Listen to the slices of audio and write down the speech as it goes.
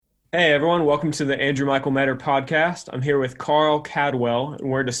Hey everyone, welcome to the Andrew Michael Matter podcast. I'm here with Carl Cadwell, and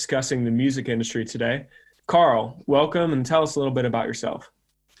we're discussing the music industry today. Carl, welcome and tell us a little bit about yourself.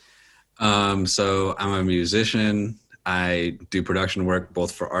 So I'm a musician. I do production work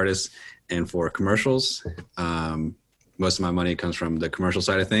both for artists and for commercials. Most of my money comes from the commercial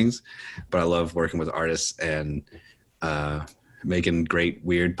side of things, but I love working with artists and making great,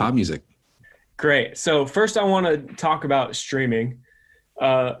 weird pop music. Great. So first I want to talk about streaming.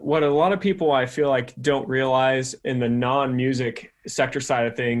 What a lot of people I feel like don't realize in the non-music sector side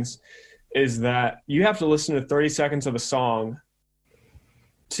of things is that you have to listen to 30 seconds of a song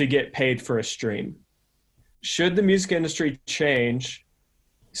to get paid for a stream. Should the music industry change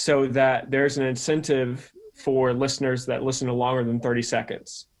so that there's an incentive for listeners that listen to longer than 30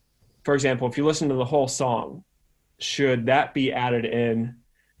 seconds? For example, if you listen to the whole song, should that be added in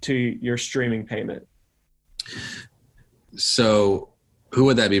to your streaming payment? So who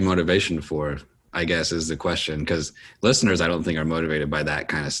would that be motivation for, I guess, is the question. Because listeners, I don't think, are motivated by that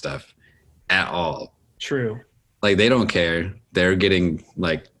kind of stuff at all. True. Like, they don't care. They're getting,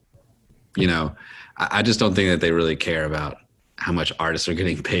 like, I just don't think that they really care about how much artists are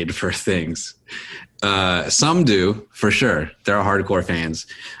getting paid for things. Some do, for sure. There are hardcore fans.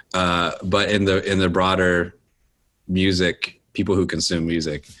 But in the broader music, people who consume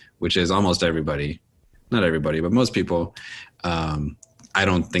music, which is almost everybody, not everybody, but most people, I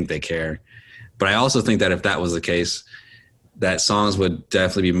don't think they care. But I also think that if that was the case, that songs would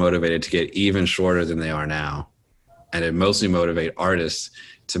definitely be motivated to get even shorter than they are now. And it mostly motivate artists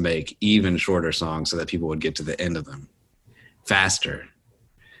to make even shorter songs so that people would get to the end of them faster,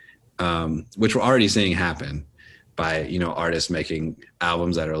 which we're already seeing happen by, artists making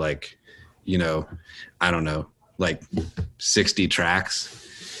albums that are like, I don't know, like 60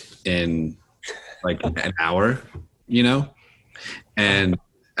 tracks in like an hour, and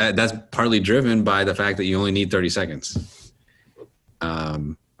that's partly driven by the fact that you only need 30 seconds.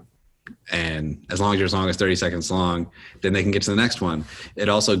 And as long as your song is 30 seconds long, then they can get to the next one. It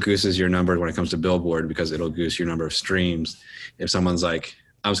also gooses your numbers when it comes to Billboard, because it'll goose your number of streams. If someone's like,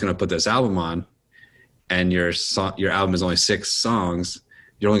 I'm just going to put this album on, and your album is only 6 songs,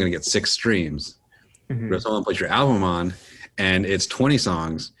 you're only going to get 6 streams. Mm-hmm. But if someone puts your album on and it's 20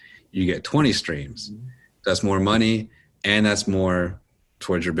 songs, you get 20 streams. Mm-hmm. That's more money, and that's more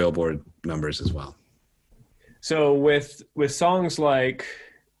towards your Billboard numbers as well. So with songs like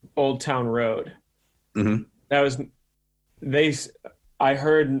Old Town Road, mm-hmm. I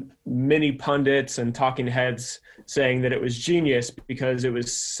heard many pundits and talking heads saying that it was genius because it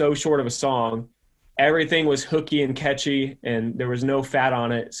was so short of a song. Everything was hooky and catchy, and there was no fat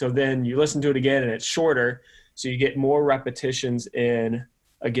on it. So then you listen to it again and it's shorter, so you get more repetitions in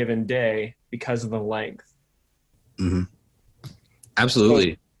a given day because of the length. Mm-hmm.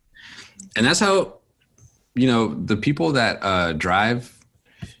 Absolutely. And that's how, the people that drive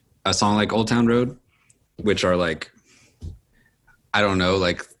a song like Old Town Road, which are like, I don't know,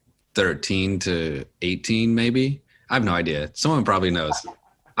 like 13 to 18 maybe. I have no idea. Someone probably knows.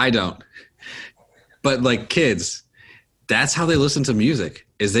 I don't. But like kids, that's how they listen to music,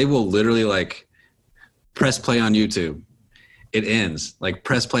 is they will literally like press play on YouTube. It ends, like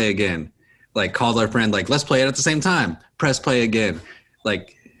press play again. Like call their friend, like let's play it at the same time. Press play again.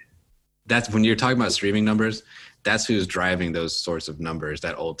 Like that's when you're talking about streaming numbers, that's who's driving those sorts of numbers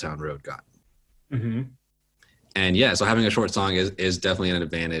that Old Town Road got. Mm-hmm. And yeah, so having a short song is definitely an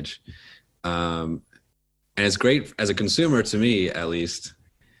advantage. And it's great as a consumer, to me, at least.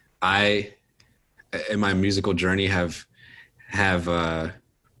 I, in my musical journey, have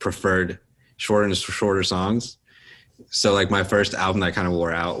preferred shorter and shorter songs. So like my first album that kind of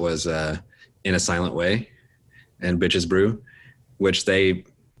wore out was In a Silent Way and Bitches Brew, which they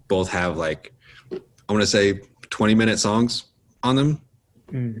both have like, I want to say 20-minute songs on them,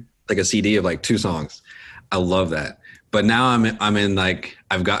 like a CD of like 2 songs. I love that. But now I'm in like,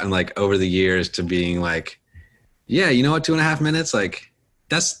 I've gotten like over the years to being like, yeah, you know what, 2.5 minutes, like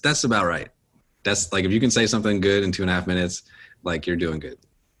that's about right. That's like, if you can say something good in 2.5 minutes, like you're doing good.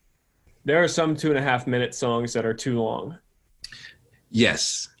 There are some 2.5-minute songs that are too long.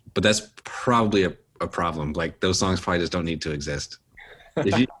 Yes, but that's probably a problem. Like those songs probably just don't need to exist.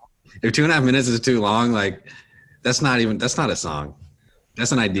 If 2.5 minutes is too long, like that's not a song.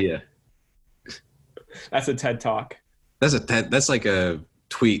 That's an idea. That's a TED Talk. That's like a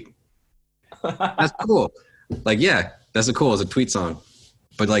tweet. That's cool. Like, yeah, that's it's a tweet song.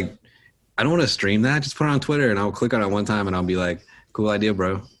 But like, I don't want to stream that. Just put it on Twitter and I'll click on it one time and I'll be like, cool idea,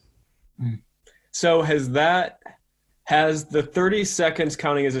 bro. So has the 30 seconds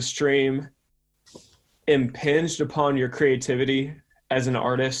counting as a stream impinged upon your creativity as an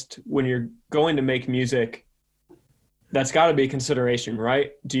artist when you're going to make music, that's got to be a consideration,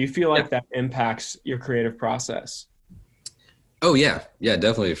 right? Do you feel like that impacts your creative process? Oh yeah,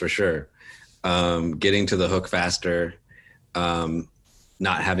 definitely, for sure. Getting to the hook faster,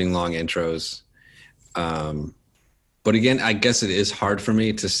 not having long intros. But again, I guess it is hard for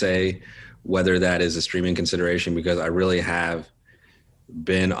me to say whether that is a streaming consideration, because I really have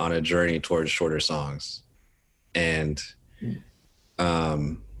been on a journey towards shorter songs. And,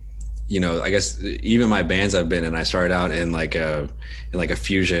 I guess even my bands I've been in, I started out in like a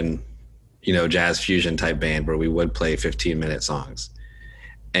fusion, jazz fusion type band where we would play 15-minute songs.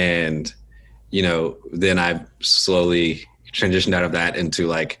 And, then I slowly transitioned out of that into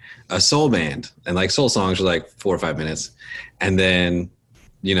like a soul band, and like soul songs are like 4 or 5 minutes. And then,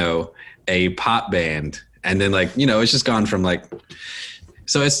 a pop band. And then like, it's just gone from like,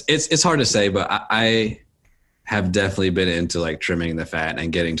 so it's hard to say, but I have definitely been into like trimming the fat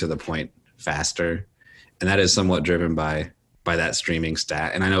and getting to the point faster. And that is somewhat driven by that streaming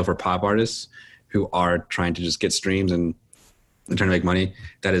stat. And I know for pop artists who are trying to just get streams and trying to make money,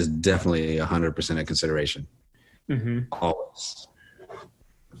 that is definitely 100% a consideration. Mm-hmm. Always.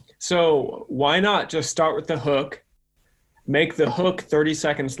 So why not just start with the hook, make the hook 30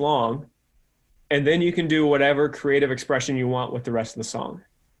 seconds long, and then you can do whatever creative expression you want with the rest of the song?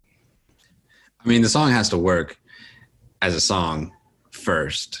 I mean, the song has to work as a song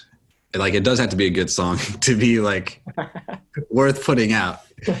first. Like, it does have to be a good song to be like worth putting out,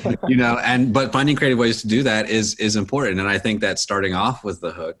 but finding creative ways to do that is important. And I think that starting off with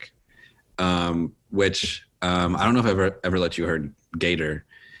the hook, which I don't know if I've ever let you heard Gator,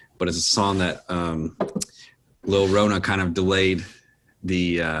 but it's a song that Lil Rona kind of delayed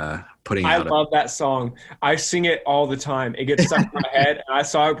the putting out. I love that song. I sing it all the time. It gets stuck in my head. I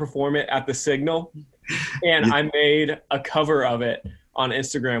saw her perform it at the Signal, and I made a cover of it on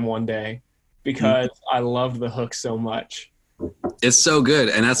Instagram one day because I loved the hook so much. It's so good.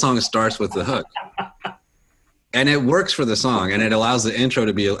 And that song starts with the hook. And it works for the song, and it allows the intro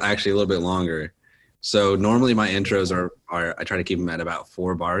to be actually a little bit longer. So normally my intros are I try to keep them at about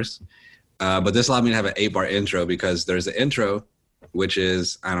 4 bars. But this allowed me to have an 8-bar intro because there's the intro, which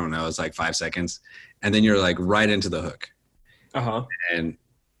is, I don't know, it's like 5 seconds. And then you're like right into the hook. Uh-huh. And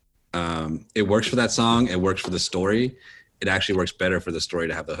it works for that song. It works for the story. It actually works better for the story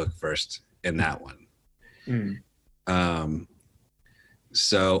to have the hook first in that one.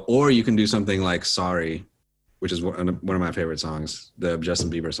 So, or you can do something like Sorry, which is one of my favorite songs, the Justin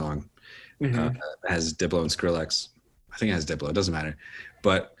Bieber song. Has Diplo and Skrillex. I think it has Diplo. It doesn't matter.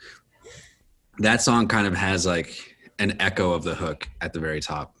 But that song kind of has like an echo of the hook at the very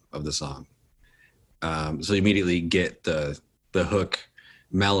top of the song. So you immediately get the hook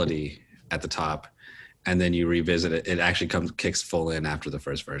melody at the top, and then you revisit it. It actually kicks full in after the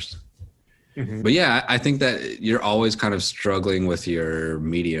first verse. But yeah, I think that you're always kind of struggling with your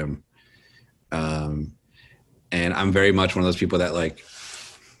medium. And I'm very much one of those people that like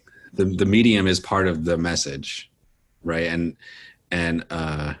the medium is part of the message, right? And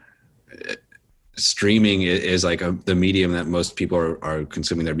streaming is like the medium that most people are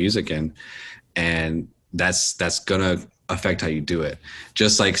consuming their music in. And that's gonna affect how you do it.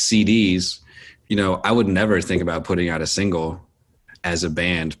 Just like CDs, I would never think about putting out a single as a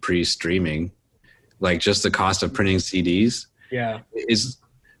band pre-streaming. Like, just the cost of printing CDs is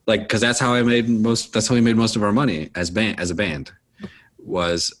like, because that's how we made most of our money as a band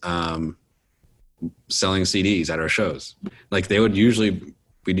was selling CDs at our shows. Like, we'd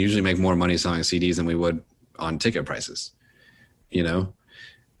usually make more money selling CDs than we would on ticket prices,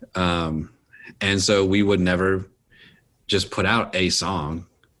 and so we would never just put out a song,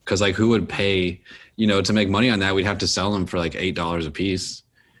 because like, who would pay, to make money on that? We'd have to sell them for like $8 a piece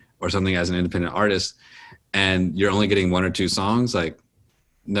or something as an independent artist, and you're only getting 1 or 2 songs. Like,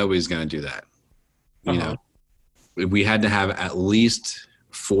 nobody's going to do that. We had to have at least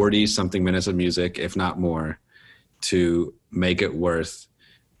 40 something minutes of music, if not more, to make it worth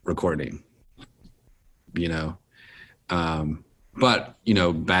recording, but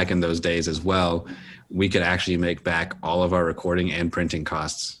back in those days as well, we could actually make back all of our recording and printing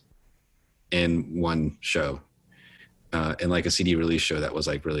costs in one show, in like a CD release show that was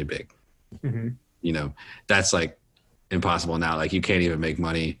like really big. That's like impossible now. Like, you can't even make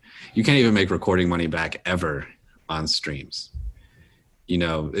money. You can't even make recording money back ever on streams.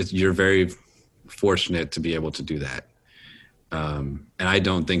 You're very fortunate to be able to do that. And I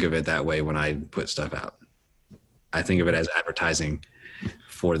don't think of it that way when I put stuff out. I think of it as advertising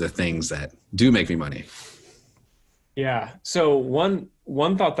for the things that do make me money. Yeah. So one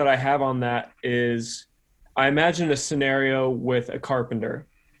thought that I have on that is I imagine a scenario with a carpenter.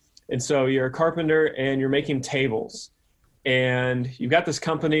 And so you're a carpenter and you're making tables. And you've got this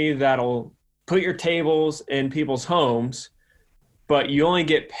company that'll put your tables in people's homes, but you only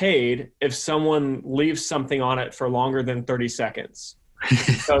get paid if someone leaves something on it for longer than 30 seconds.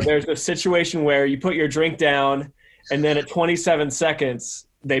 So there's a situation where you put your drink down and then at 27 seconds,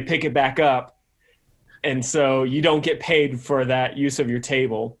 they pick it back up. And so you don't get paid for that use of your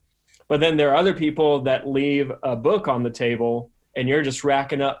table. But then there are other people that leave a book on the table and you're just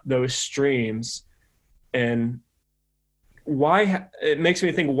racking up those streams. And it makes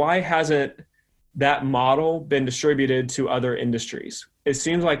me think, why hasn't that model been distributed to other industries? It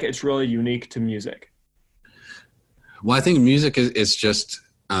seems like it's really unique to music. Well, I think music is just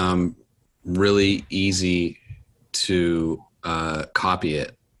really easy to copy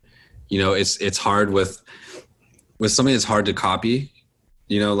it. It's hard with something that's hard to copy,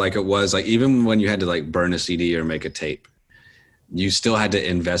 like it was like, even when you had to like burn a CD or make a tape, you still had to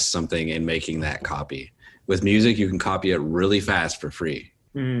invest something in making that copy. With music, you can copy it really fast for free.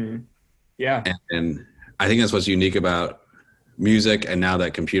 Yeah. And I think that's what's unique about music. And now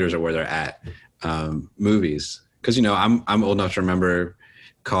that computers are where they're at, movies, because, I'm old enough to remember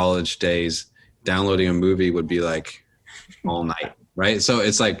college days. Downloading a movie would be like all night. Right. So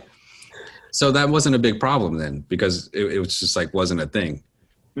it's like, so that wasn't a big problem then, because it was just like, wasn't a thing.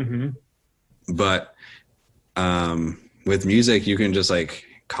 Mm-hmm. But with music, you can just like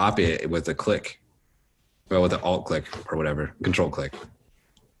copy it with a click. Well, with an alt click or whatever, control click,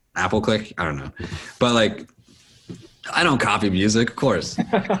 Apple click. I don't know. But like, I don't copy music, of course.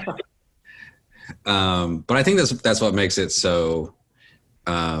 But I think that's what makes it so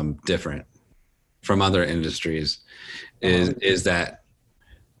different from other industries is that,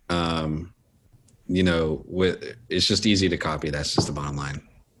 it's just easy to copy. That's just the bottom line.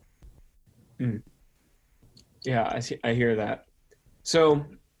 Yeah, I hear that. So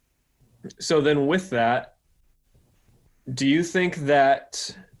then with that, do you think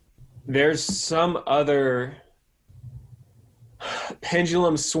that there's some other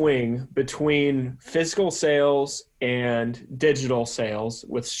pendulum swing between physical sales and digital sales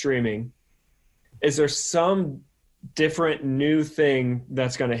with streaming? Is there some different new thing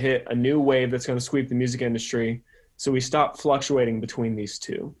that's going to hit, a new wave that's going to sweep the music industry, so we stop fluctuating between these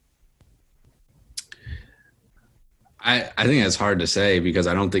two? I think it's hard to say, because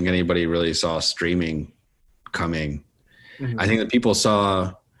I don't think anybody really saw streaming coming. Mm-hmm. I think that people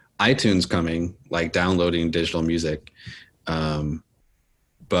saw iTunes coming, like downloading digital music.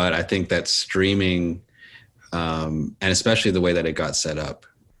 But I think that streaming, and especially the way that it got set up,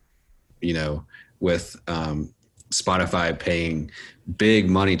 with Spotify paying big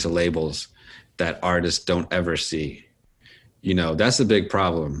money to labels that artists don't ever see, that's a big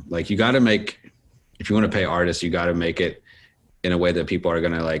problem. Like, you got to if you want to pay artists, you got to make it in a way that people are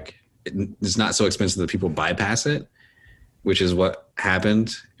going to like, it's not so expensive that people bypass it, which is what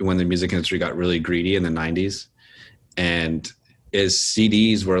happened when the music industry got really greedy in the 90s. And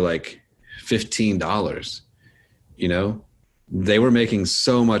CDs were like $15, they were making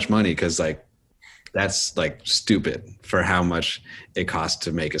so much money, because like, that's like stupid for how much it costs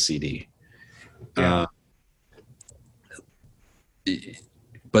to make a CD. Yeah.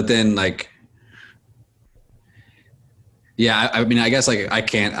 But then like, yeah, I mean, I guess like I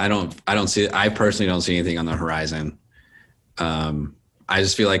personally don't see anything on the horizon. I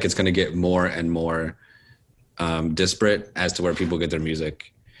just feel like it's going to get more and more disparate as to where people get their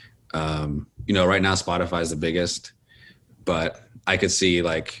music. Right now Spotify is the biggest, but I could see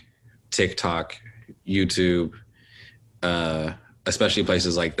like TikTok, YouTube, especially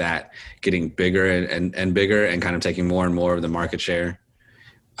places like that, getting bigger and bigger and kind of taking more and more of the market share.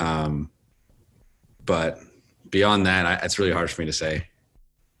 But beyond that, it's really hard for me to say.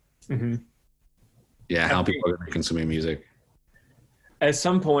 Mm-hmm. Yeah, how people are consuming music. At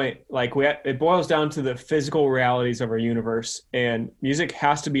some point, like it boils down to the physical realities of our universe, and music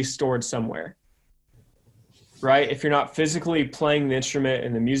has to be stored somewhere, right? If you're not physically playing the instrument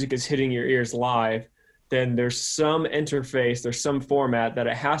and the music is hitting your ears live, then there's some interface, there's some format that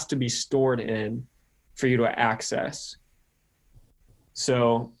it has to be stored in for you to access.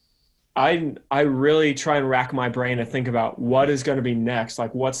 So I really try and rack my brain to think about what is going to be next,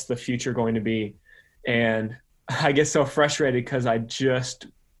 like what's the future going to be. And I get so frustrated because I just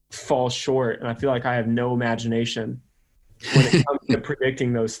fall short, and I feel like I have no imagination when it comes to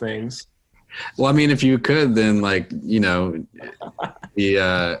predicting those things. Well, I mean, if you could, then like, in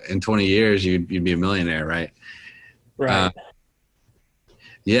 20 years, you'd be a millionaire, right? Right.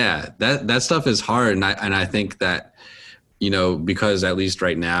 Yeah, that stuff is hard. And I think that, because at least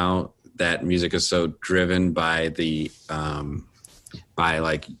right now that music is so driven by by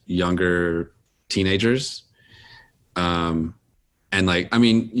like younger teenagers. And like, I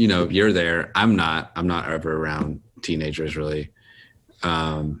mean, you know, you're there. I'm not ever around teenagers really.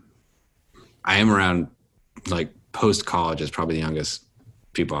 I am around like post college is probably the youngest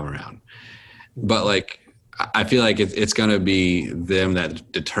people I'm around, but like, I feel like it's going to be them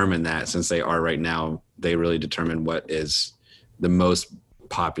that determine that, since they are right now, they really determine what is the most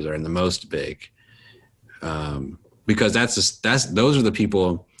popular and the most big. Because those are the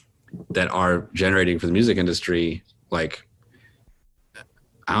people that are generating for the music industry. Like,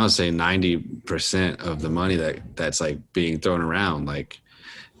 I want to say 90% of the money that's like being thrown around. Like,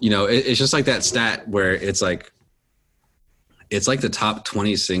 you know, it's just like that stat where it's like the top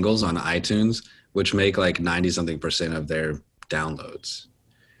 20 singles on iTunes, which make like 90 something percent of their downloads.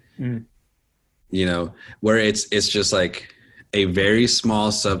 You know, where it's just like a very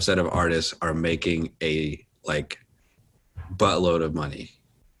small subset of artists are making a like buttload of money.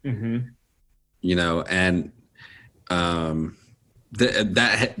 You know, and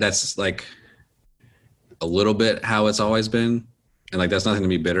that's like a little bit how it's always been, and like that's nothing to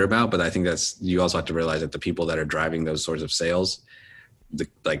be bitter about, but I think you also have to realize that the people that are driving those sorts of sales, the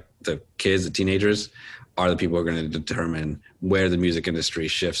kids, the teenagers, are the people who are going to determine where the music industry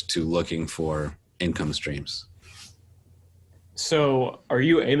shifts to looking for income streams. So are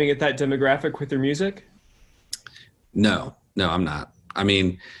you aiming at that demographic with your music? No, I'm not. I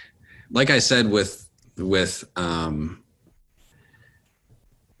mean, like I said,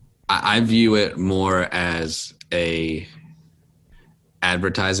 I view it more as a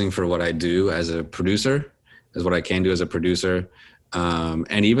advertising for what I do as a producer, as what I can do as a producer,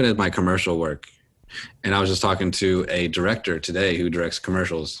 and even as my commercial work. And I was just talking to a director today who directs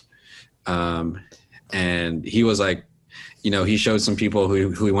commercials, and he was like, you know, he showed some people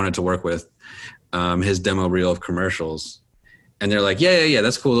who he wanted to work with his demo reel of commercials. And they're like, yeah,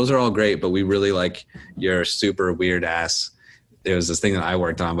 that's cool. Those are all great. But we really like your super weird ass. It was this thing that I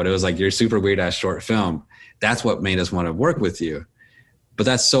worked on, but it was like your super weird ass short film. That's what made us want to work with you. But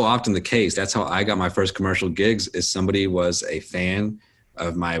that's so often the case. That's how I got my first commercial gigs, is somebody was a fan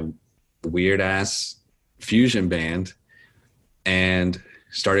of my weird ass fusion band and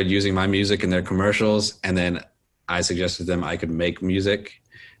started using my music in their commercials. And then I suggested them I could make music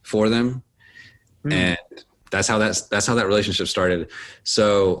for them. And that's how that relationship started.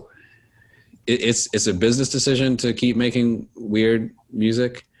 So it's a business decision to keep making weird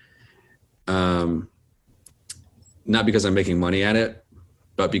music. Not because I'm making money at it,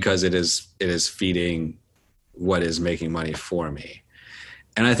 but because it is feeding what is making money for me.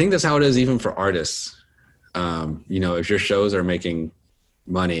 And I think that's how it is even for artists. You know, if your shows are making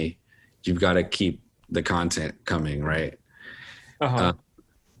money, you've got to keep the content coming, right?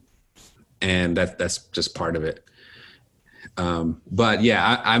 And that's just part of it. But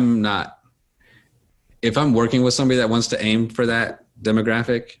yeah, I'm not, if I'm working with somebody that wants to aim for that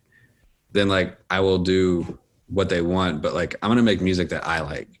demographic, then like I will do what they want, but like I'm going to make music that I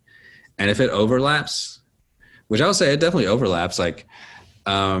like. And if it overlaps, which I would say it definitely overlaps, like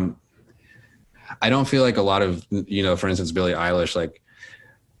I don't feel like a lot of, you know, for instance, Billie Eilish, like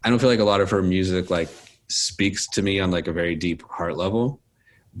I don't feel like a lot of her music like speaks to me on like a very deep heart level,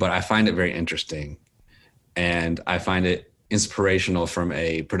 but I find it very interesting and I find it inspirational from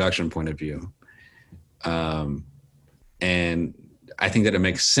a production point of view. And I think that it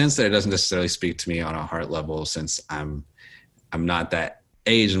makes sense that it doesn't necessarily speak to me on a heart level, since I'm not that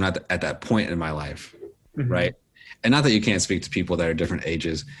age, I'm not at that point in my life. Right. And not that you can't speak to people that are different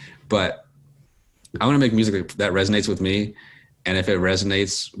ages, but I want to make music that resonates with me. And if it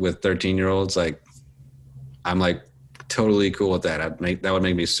resonates with 13-year-olds, like I'm like totally cool with that. That would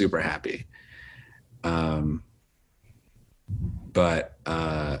make me super happy. But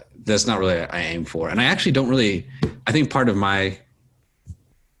that's not really what I aim for. And I actually don't really, I think part of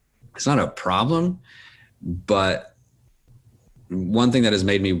it's not a problem, but one thing that has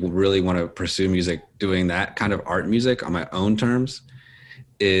made me really want to pursue music, doing that kind of art music on my own terms,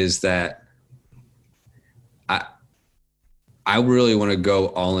 is that I really want to go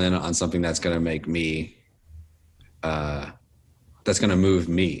all in on something that's going to make me, that's going to move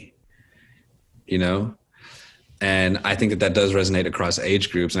me, you know? And I think that does resonate across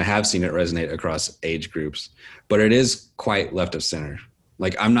age groups. And I have seen it resonate across age groups, but it is quite left of center.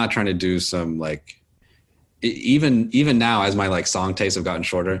 Like I'm not trying to do some like, even now as my like song tastes have gotten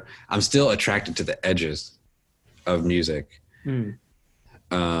shorter, I'm still attracted to the edges of music.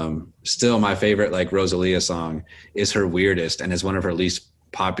 Still my favorite like Rosalia song is her weirdest and is one of her least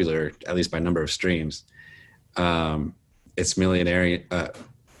popular, at least by number of streams. It's Millionaire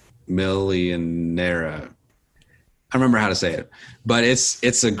Millionera. I remember how to say it, but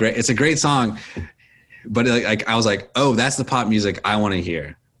it's a great song. But like I was like, oh, that's the pop music I want to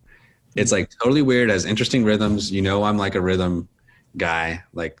hear. It's like totally weird, has interesting rhythms. You know, I'm like a rhythm guy.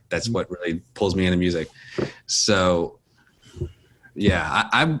 Like that's what really pulls me into music. So yeah,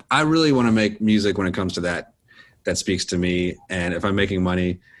 I really want to make music when it comes to that speaks to me. And if I'm making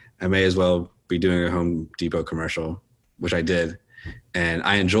money, I may as well be doing a Home Depot commercial, which I did, and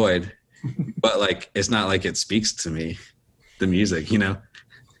I enjoyed. But like, it's not like it speaks to me, the music, you know.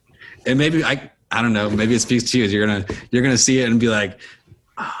 And maybe I don't know. Maybe it speaks to you. You're gonna see it and be like,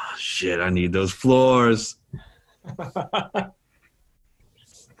 oh shit, I need those floors. I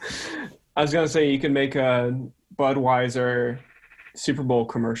was gonna say you can make a Budweiser Super Bowl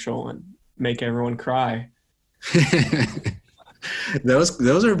commercial and make everyone cry.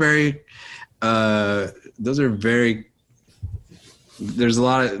 Those are very. There's a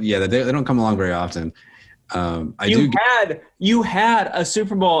lot of they don't come along very often. You had a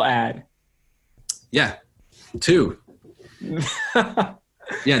Super Bowl ad. Yeah, 2.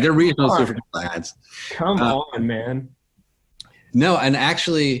 Yeah, they're regional Super Bowl ads. Come on, man. No, and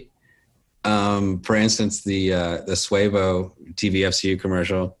actually, for instance, the Suevo TVFCU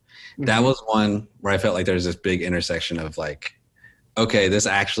commercial, that was one where I felt like there's this big intersection of like, okay, this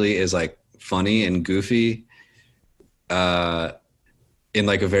actually is like funny and goofy, in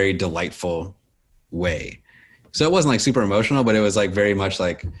like a very delightful way. So it wasn't like super emotional, but it was like very much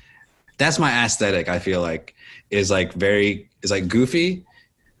like, that's my aesthetic. I feel like is like goofy,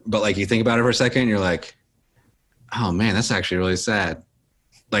 but like you think about it for a second, you're like, oh man, that's actually really sad.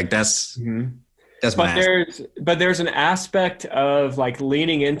 Like that's but there's an aspect of like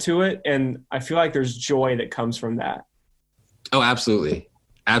leaning into it, and I feel like there's joy that comes from that. Oh, absolutely.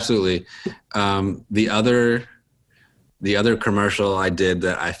 The other commercial I did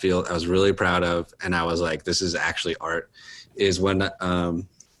that I feel I was really proud of, and I was like, this is actually art, is when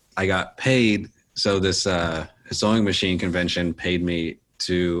I got paid. So this sewing machine convention paid me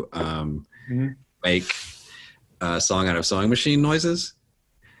to make a song out of sewing machine noises.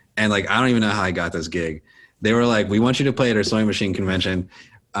 And like, I don't even know how I got this gig. They were like, we want you to play at our sewing machine convention.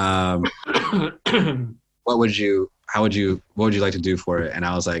 What would you like to do for it? And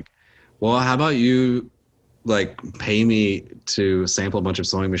I was like, well, how about you like pay me to sample a bunch of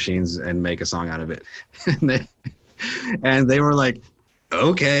sewing machines and make a song out of it? and they were like,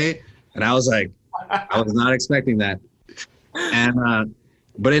 okay. And I was like, I was not expecting that. And,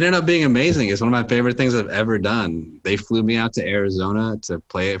 but it ended up being amazing. It's one of my favorite things I've ever done. They flew me out to Arizona to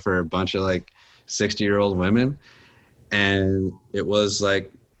play it for a bunch of like 60-year-old women. And it was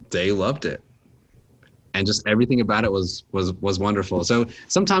like, they loved it. And just everything about it was wonderful. So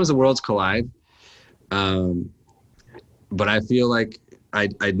sometimes the worlds collide. But I feel like I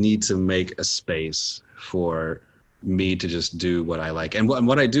need to make a space for me to just do what I like. And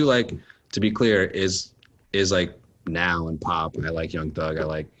what I do like, to be clear, is like now and pop. I like Young Thug. I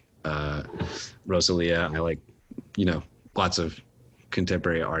like Rosalia. I like, you know, lots of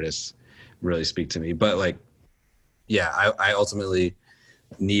contemporary artists really speak to me. But like, yeah, I ultimately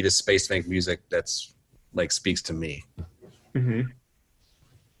need a space to make music that's like speaks to me. Mm-hmm.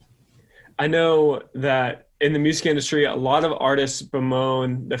 I know that in the music industry, a lot of artists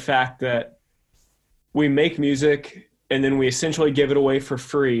bemoan the fact that we make music and then we essentially give it away for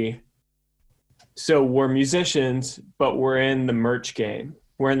free. So we're musicians, but we're in the merch game.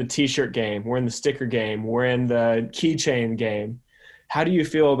 We're in the t-shirt game. We're in the sticker game. We're in the keychain game. How do you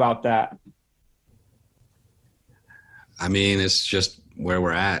feel about that? I mean, it's just where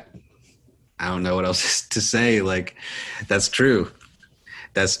we're at. I don't know what else to say. Like, that's true.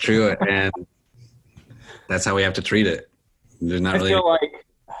 That's true. And that's how we have to treat it. There's not really. I feel like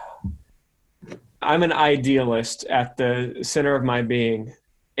I'm an idealist at the center of my being.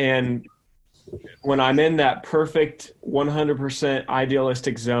 And when I'm in that perfect 100%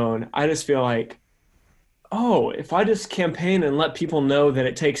 idealistic zone, I just feel like, oh, if I just campaign and let people know that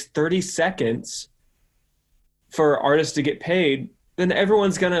it takes 30 seconds for artists to get paid, then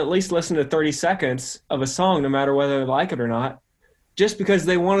everyone's going to at least listen to 30 seconds of a song, no matter whether they like it or not, just because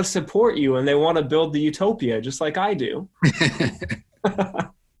they want to support you and they want to build the utopia, just like I do.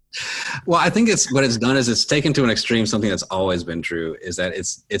 Well, I think what it's done is it's taken to an extreme something that's always been true, is that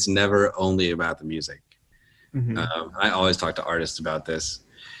it's never only about the music. Mm-hmm. I always talk to artists about this.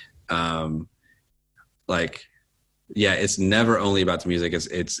 It's never only about the music.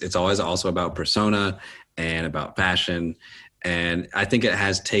 It's always also about persona and about passion. And I think it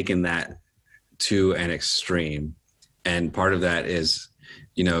has taken that to an extreme. And part of that is,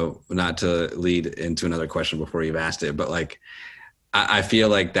 you know, not to lead into another question before you've asked it, but like, I feel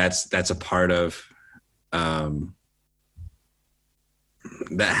like that's a part of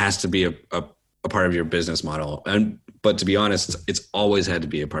that has to be a part of your business model. But to be honest, it's always had to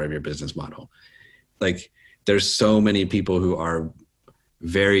be a part of your business model. Like there's so many people who are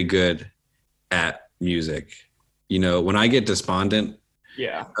very good at music. You know, when I get despondent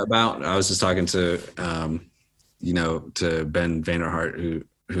I was just talking to to Ben Vanderhart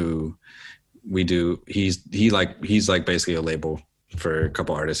who we do he's like basically a label for a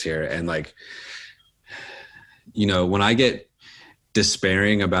couple artists here, and like, you know, when I get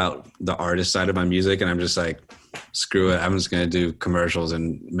despairing about the artist side of my music and I'm just like, screw it, I'm just going to do commercials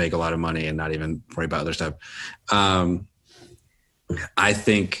and make a lot of money and not even worry about other stuff. I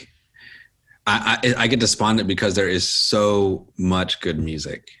think I get despondent because there is so much good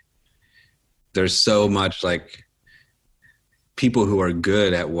music. There's so much like people who are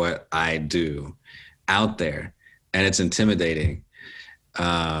good at what I do out there, and it's intimidating.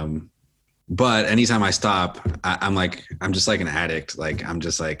 But anytime I stop, I'm just like an addict. Like I'm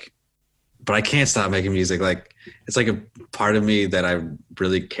just like, but I can't stop making music. Like it's like a part of me that I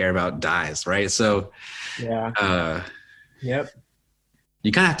really care about dies. Right. So, yep.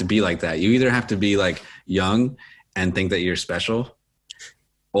 You kind of have to be like that. You either have to be like young and think that you're special,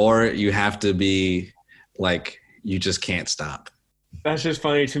 or you have to be like, you just can't stop. That's just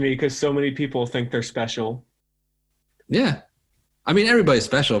funny to me because so many people think they're special. Yeah. I mean, everybody's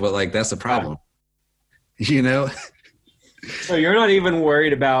special, but like, that's the problem, you know? So you're not even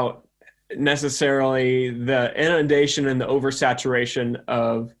worried about necessarily the inundation and the oversaturation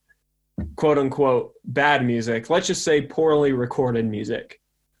of quote unquote bad music. Let's just say poorly recorded music,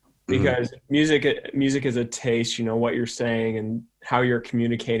 because music is a taste, you know, what you're saying and how you're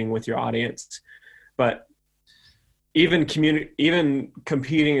communicating with your audience. But even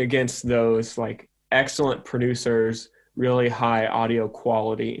competing against those like excellent producers, really high audio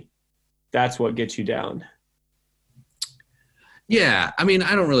quality, that's what gets you down. Yeah. I mean,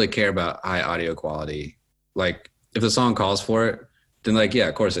 I don't really care about high audio quality. Like if the song calls for it, then like, yeah,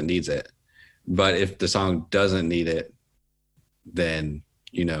 of course it needs it. But if the song doesn't need it, then,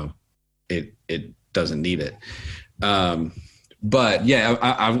 you know, it doesn't need it. But yeah,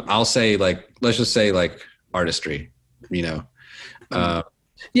 I'll say like, let's just say like artistry, you know?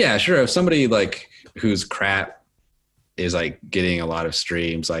 Yeah, sure. If somebody like whose crap is like getting a lot of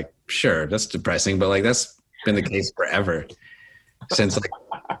streams, like, sure, that's depressing, but like, that's been the case forever since like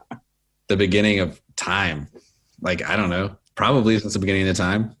the beginning of time. Like, I don't know, probably since the beginning of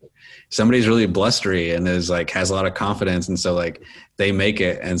time. Somebody's really blustery and is like, has a lot of confidence. And so like they make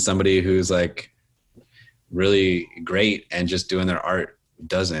it, and somebody who's like really great and just doing their art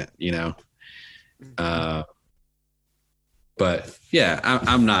doesn't, you know? But yeah,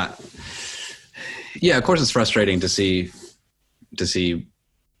 I'm not, yeah, of course it's frustrating to see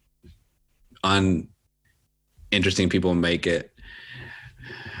uninteresting people make it,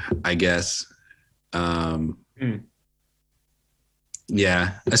 I guess.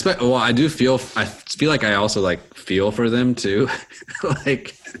 Yeah, well, I feel like I also like feel for them too.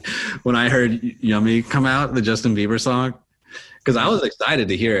 Like when I heard Yummy come out, the Justin Bieber song, because I was excited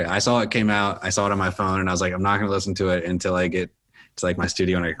to hear it. I saw it came out, I saw it on my phone, and I was like, I'm not going to listen to it until I get to like my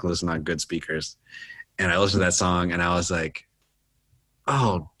studio and I can listen on good speakers. And I listened to that song and I was like,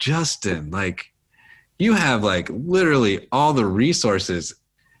 oh, Justin, like you have like literally all the resources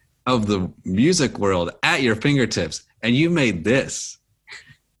of the music world at your fingertips, and you made this.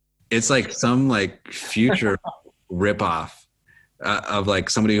 It's like some like Future ripoff of like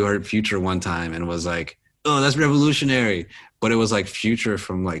somebody who heard Future one time and was like, oh, that's revolutionary. But it was like Future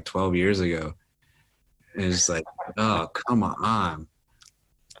from like 12 years ago. And it's like, oh, come on.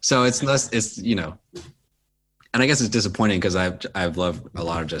 So it's less, it's, you know, and I guess it's disappointing because I've loved a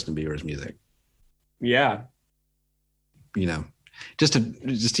lot of Justin Bieber's music. Yeah. You know, just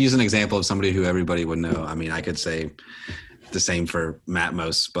to use an example of somebody who everybody would know. I mean, I could say the same for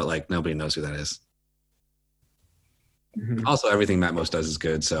Matmos, but like nobody knows who that is. Mm-hmm. Also, everything Matmos does is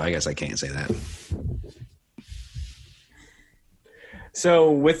good, so I guess I can't say that.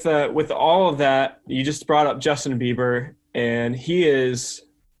 So with all of that, you just brought up Justin Bieber, and he is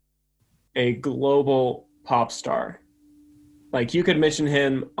a global pop star. Like you could mention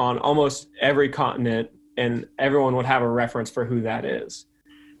him on almost every continent and everyone would have a reference for who that is.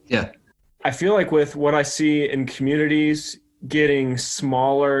 Yeah. I feel like with what I see in communities getting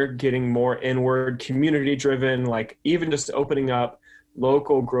smaller, getting more inward, community driven, like even just opening up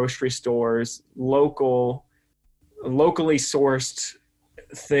local grocery stores, locally sourced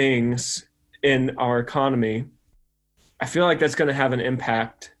things in our economy, I feel like that's going to have an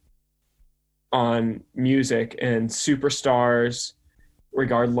impact on music and superstars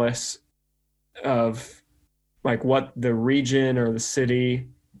regardless of like what the region or the city.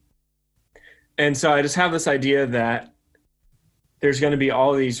 And so I just have this idea that there's going to be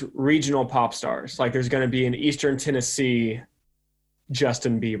all these regional pop stars. Like there's going to be in Eastern Tennessee,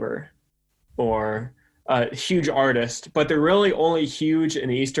 Justin Bieber, or a huge artist, but they're really only huge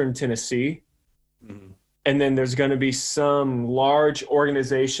in Eastern Tennessee. Mm-hmm. And then there's going to be some large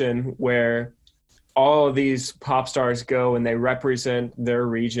organization where all of these pop stars go and they represent their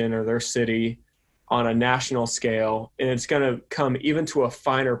region or their city on a national scale. And it's going to come even to a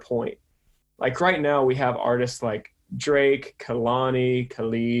finer point. Like right now we have artists like Drake, Kalani,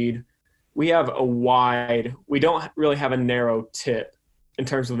 Khalid. We have we don't really have a narrow tip in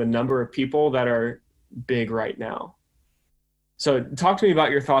terms of the number of people that are big right now. So talk to me about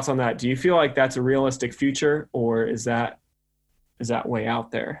your thoughts on that. Do you feel like that's a realistic future, or is that way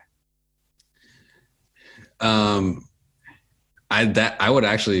out there? I would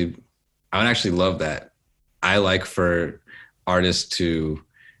actually love that. I like for artists to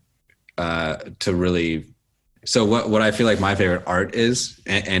really. So what I feel like my favorite art is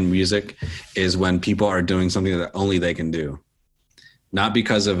and music is when people are doing something that only they can do, not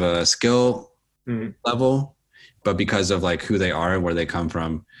because of a skill level, but because of like who they are and where they come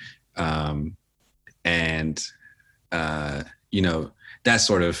from, and you know, that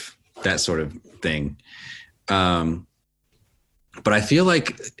sort of thing. But I feel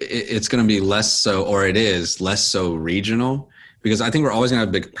like it's going to be less so, or it is less so regional, because I think we're always going to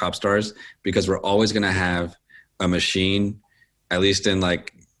have big pop stars, because we're always going to have a machine, at least in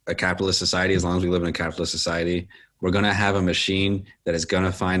like a capitalist society. As long as we live in a capitalist society, we're going to have a machine that is going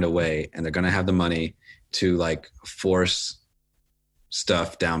to find a way, and they're going to have the money to like force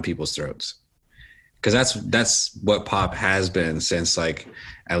stuff down people's throats. Because that's what pop has been since like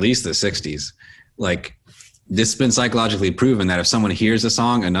at least the 60s. Like this has been psychologically proven that if someone hears a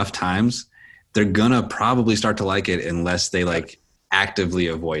song enough times, they're gonna probably start to like it unless they like actively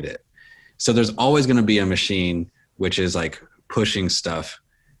avoid it. So there's always gonna be a machine which is like pushing stuff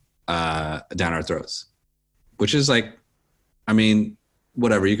down our throats, which is like, I mean,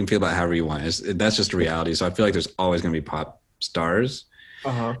 whatever, you can feel about however you want. That's just a reality. So I feel like there's always going to be pop stars.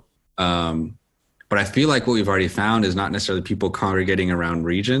 But I feel like what we've already found is not necessarily people congregating around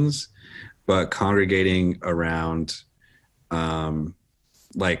regions, but congregating around,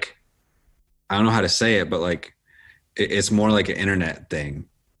 like, I don't know how to say it, but like, it's more like an internet thing.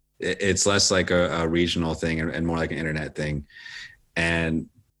 It's less like a regional thing and more like an internet thing. And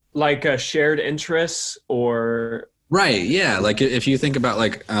like a shared interests or... Right. Yeah. Like if you think about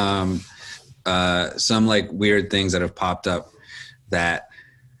like some like weird things that have popped up that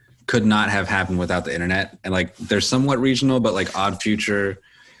could not have happened without the internet, and like they're somewhat regional, but like Odd Future,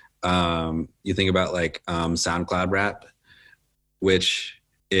 you think about like SoundCloud rap, which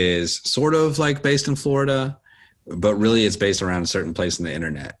is sort of like based in Florida, but really it's based around a certain place in the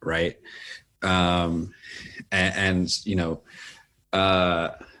internet. Right. And you know,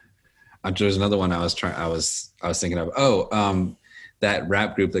 there's another one I was thinking of. That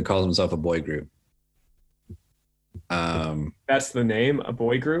rap group that calls himself a boy group. That's the name, a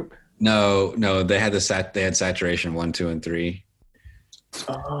boy group? No, they had Saturation 1, 2, and 3.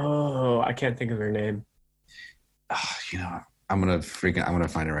 Oh, I can't think of their name. You know, I'm gonna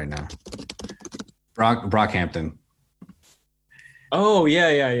find it right now. Brockhampton. Oh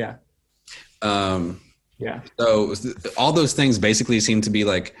yeah. Yeah. So all those things basically seem to be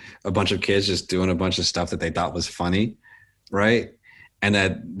like a bunch of kids just doing a bunch of stuff that they thought was funny, right? And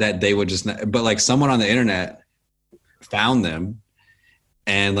that they would just, but like someone on the internet found them,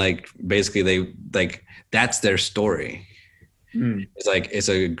 and like basically they like that's their story. It's like it's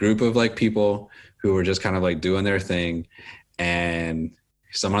a group of like people who were just kind of like doing their thing, and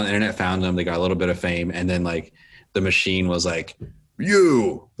someone on the internet found them. They got a little bit of fame, and then like the machine was like,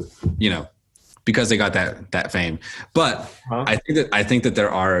 you know. Because they got that fame. But I think that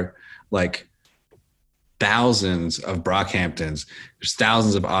there are like thousands of Brockhamptons, there's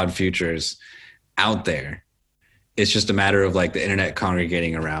thousands of Odd Futures out there. It's just a matter of like the internet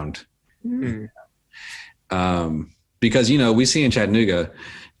congregating around. Because, you know, we see in Chattanooga,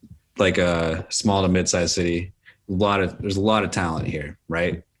 like a small to mid-sized city, there's a lot of talent here,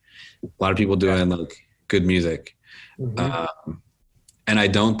 right? A lot of people doing like good music. And I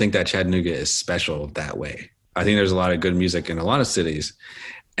don't think that Chattanooga is special that way. I think there's a lot of good music in a lot of cities.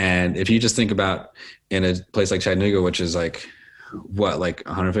 And if you just think about in a place like Chattanooga, which is like, what, like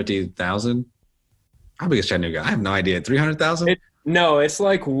 150,000? How big is Chattanooga? I have no idea. 300,000? No, it's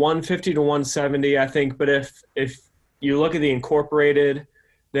like 150 to 170, I think. But if you look at the incorporated,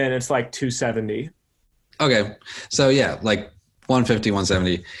 then it's like 270. Okay. So yeah, like 150,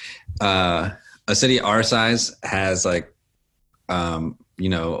 170. A city our size has like, you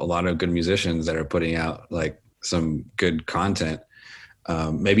know, a lot of good musicians that are putting out like some good content.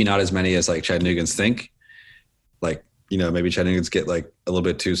 Maybe not as many as like Chattanoogan's think. Like, you know, maybe Chattanoogan's get like a little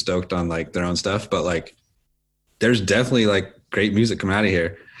bit too stoked on like their own stuff, but like there's definitely like great music coming out of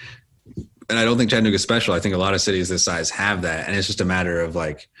here. And I don't think Chattanooga's special. I think a lot of cities this size have that. And it's just a matter of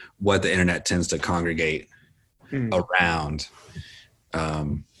like what the internet tends to congregate around,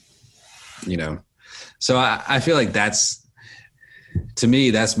 you know? So I feel like that's, to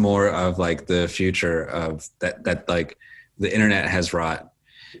me, that's more of like the future of that like the internet has wrought,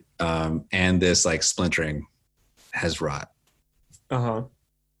 and this like splintering has wrought.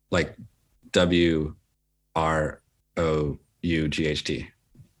 Like WROUGHT,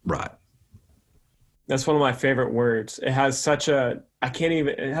 wrought. That's one of my favorite words. It has such a,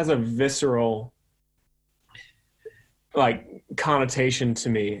 it has a visceral like connotation to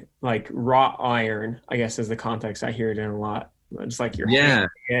me, like wrought iron, I guess is the context I hear it in a lot. It's like you're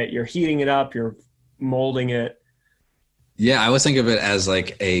heating it up, you're molding it. Yeah, I always think of it as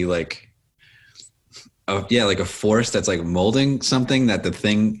like a force that's like molding something that the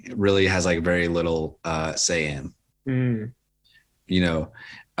thing really has like very little say in. You know,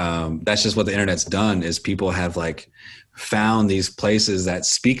 that's just what the internet's done, is people have like found these places that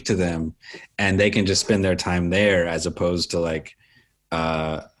speak to them and they can just spend their time there, as opposed to like,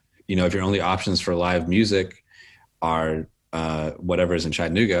 you know, if your only options for live music are whatever's in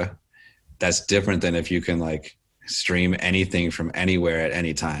Chattanooga, that's different than if you can like stream anything from anywhere at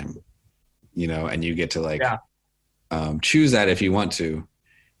any time, you know, and you get to like choose that if you want to.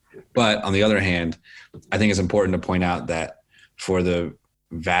 But on the other hand, I think it's important to point out that for the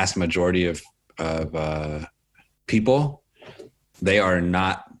vast majority of people, they are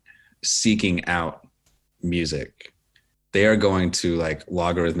not seeking out music. They are going to like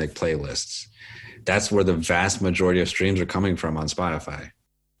logarithmic playlists. That's where the vast majority of streams are coming from on Spotify,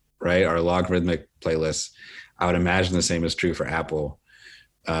 right? Our logarithmic playlists. I would imagine the same is true for Apple.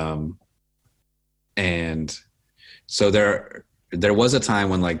 And so there was a time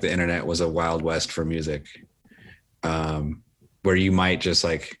when like the internet was a wild west for music, where you might just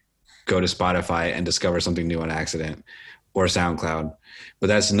like go to Spotify and discover something new on accident, or SoundCloud, but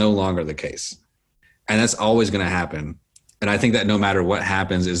that's no longer the case. And that's always going to happen. And I think that no matter what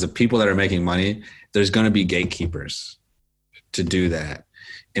happens, is the people that are making money, there's going to be gatekeepers to do that.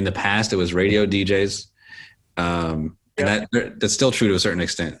 In the past, it was radio DJs. And that's still true to a certain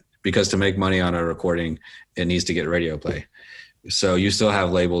extent, because to make money on a recording, it needs to get radio play. So you still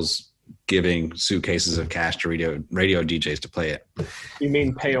have labels giving suitcases of cash to radio DJs to play it. You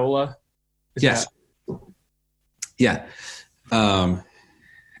mean payola? Yes. Yeah.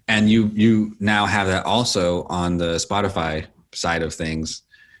 And you now have that also on the Spotify side of things,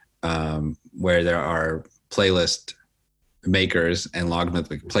 where there are playlist makers and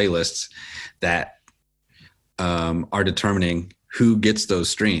logarithmic playlists that are determining who gets those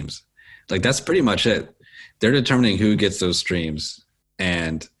streams. Like that's pretty much it. They're determining who gets those streams,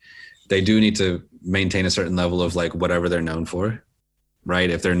 and they do need to maintain a certain level of like whatever they're known for, right?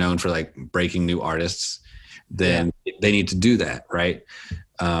 If they're known for like breaking new artists, then they need to do that, right?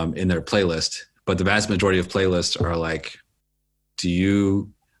 In their playlist. But the vast majority of playlists are like, are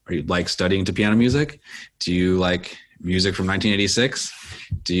you like studying to piano music? Do you like music from 1986?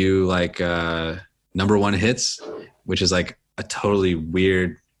 Do you like number one hits, which is like a totally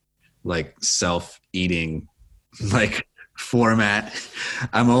weird, like self-eating like format.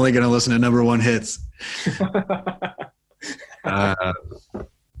 I'm only going to listen to number one hits.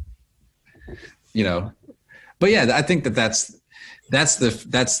 You know, but yeah, I think that's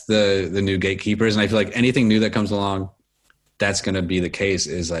the new gatekeepers. And I feel like anything new that comes along, that's going to be the case,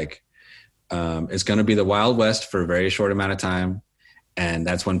 is like, it's going to be the Wild West for a very short amount of time. And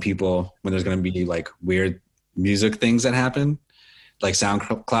that's when there's going to be like weird music things that happen, like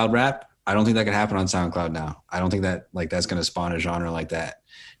SoundCloud rap. I don't think that could happen on SoundCloud now. I don't think that like that's going to spawn a genre like that,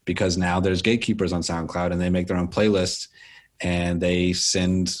 because now there's gatekeepers on SoundCloud and they make their own playlists and they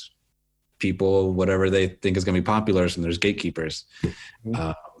send people whatever they think is going to be popular. And there's gatekeepers. You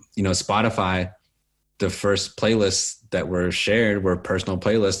know, Spotify, the first playlists that were shared were personal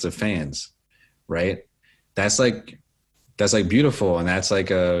playlists of fans, right? That's like beautiful. And that's like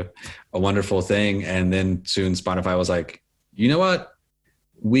a wonderful thing. And then soon Spotify was like, you know what?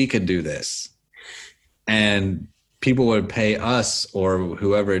 We could do this. And people would pay us or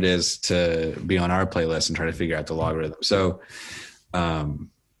whoever it is to be on our playlist and try to figure out the logarithm. So,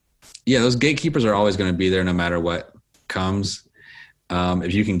 yeah, those gatekeepers are always going to be there no matter what comes.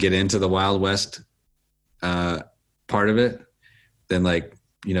 If you can get into the Wild West part of it, then like,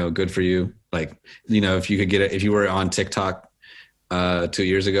 good for you. Like, if you could get it, if you were on TikTok 2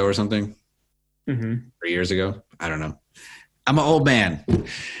 years ago or something, 3 years ago, I don't know. I'm an old man,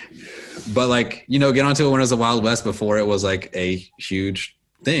 but like, get onto it when it was the Wild West before it was like a huge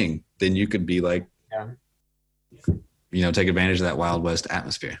thing. Then you could be like, take advantage of that Wild West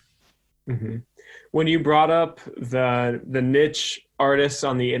atmosphere. Mm-hmm. When you brought up the niche artists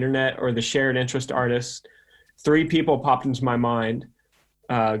on the internet or the shared interest artists, 3 people popped into my mind.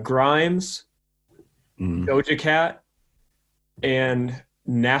 Grimes, Doja Cat, and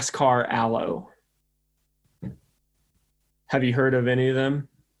NASCAR Aloe. Have you heard of any of them?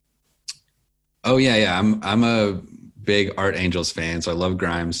 Oh yeah. I'm a big Art Angels fan, so I love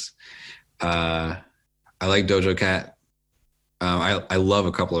Grimes. I like Doja Cat. I love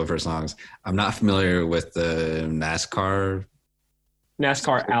a couple of her songs. I'm not familiar with the NASCAR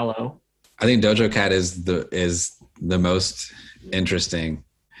Aloe. I think Doja Cat is the most interesting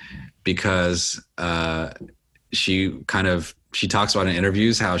because she talks about in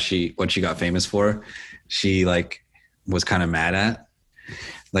interviews how what she got famous for. She like was kind of mad at,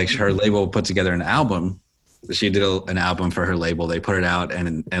 like, her label put together an album. She did an album for her label. They put it out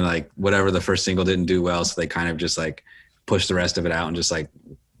and like whatever, the first single didn't do well, so they kind of just like pushed the rest of it out and just like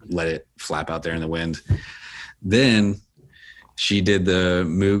let it flap out there in the wind. Then she did the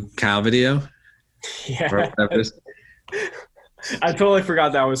Moo Cow video. Yeah. I totally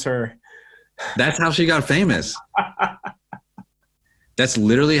forgot that was her. That's how she got famous. That's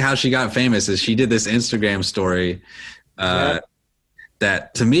literally how she got famous, is she did this Instagram story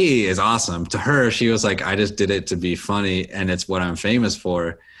that to me is awesome. To her, she was like, I just did it to be funny and it's what I'm famous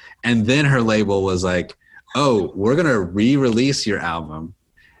for. And then her label was like, oh, we're going to re-release your album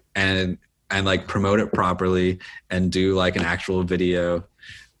and like promote it properly and do like an actual video.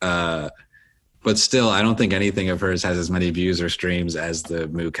 But still, I don't think anything of hers has as many views or streams as the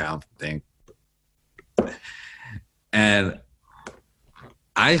Moo Cow thing. And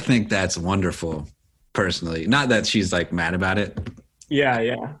I think that's wonderful, personally. Not that she's like mad about it.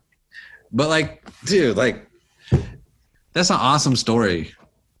 Yeah. But like, dude, like, that's an awesome story.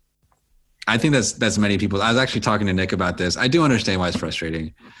 I think that's many people. I was actually talking to Nick about this. I do understand why it's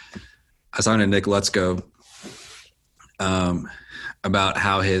frustrating. I was talking to Nick Let's Go about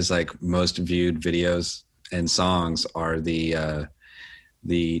how his like most viewed videos and songs are the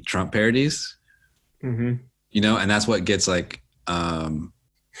Trump parodies. And that's what gets like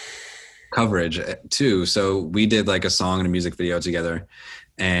coverage too. So we did like a song and a music video together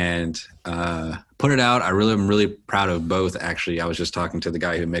and put it out. I'm really proud of both, actually. I was just talking to the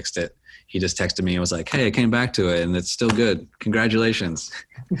guy who mixed it. He just texted me and was like, hey, I came back to it and it's still good. Congratulations.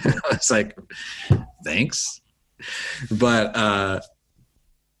 I was like, thanks. But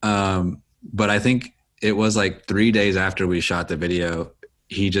I think it was like 3 days after we shot the video,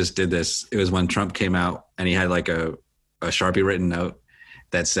 he just did this. It was when Trump came out and he had like a Sharpie written note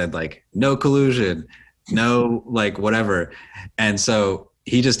that said like, no collusion, no, like whatever. And so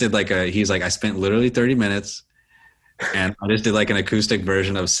he just did he's like, I spent literally 30 minutes and I just did like an acoustic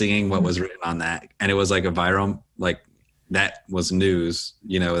version of singing what was written on that. And it was like a viral, like that was news,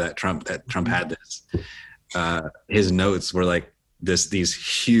 that Trump had this. His notes were like these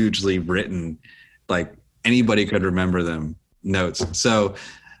hugely written, like anybody could remember them notes. So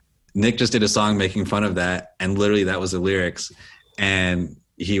Nick just did a song making fun of that. And literally that was the lyrics. And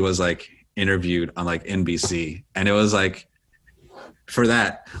he was like interviewed on like NBC. And it was like, for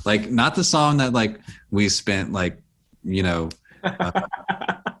that, like not the song that like we spent like, a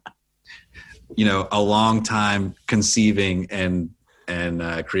long time conceiving and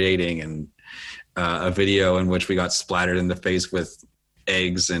creating, and a video in which we got splattered in the face with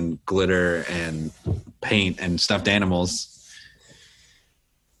eggs and glitter and paint and stuffed animals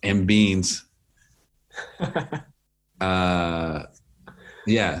and beans.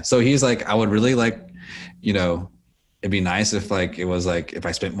 Yeah. So he's like, I would really like, it'd be nice if like, it was like, if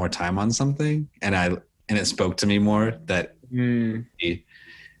I spent more time on something and it spoke to me more, that be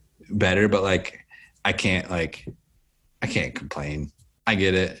better. But like, I can't complain. I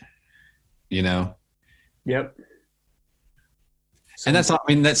get it, Yep. And that's not,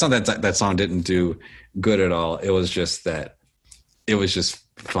 I mean, that's not that song didn't do good at all. It was just that it was just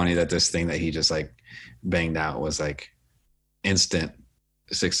funny that this thing that he just like banged out was like instant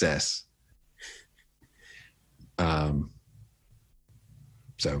success.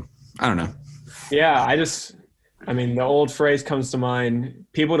 So I don't know. Yeah. I mean, the old phrase comes to mind.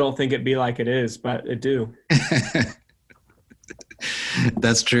 People don't think it be like it is, but it do.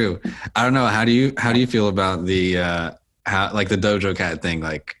 That's true. I don't know. How do you feel about the like the Doja Cat thing?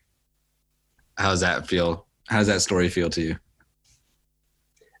 Like, how does that feel? How does that story feel to you?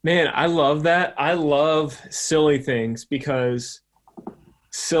 Man, I love that. I love silly things because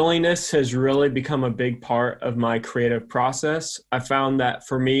silliness has really become a big part of my creative process. I found that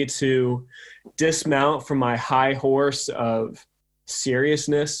for me to dismount from my high horse of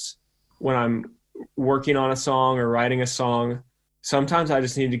seriousness when I'm working on a song or writing a song, sometimes I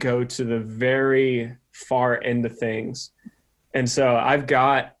just need to go to the very far end of things. And so I've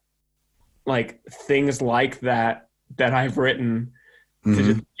got like things like that I've written to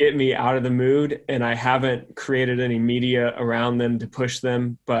Mm-hmm. just get me out of the mood, and I haven't created any media around them to push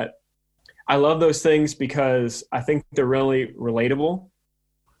them, but I love those things because I think they're really relatable,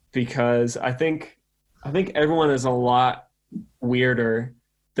 because I think everyone is a lot weirder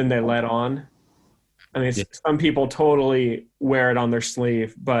than they let on. I mean, Yeah. some people totally wear it on their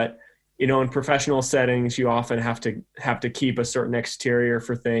sleeve, but in professional settings, you often have to keep a certain exterior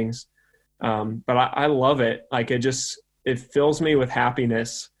for things. But I love it. Like it fills me with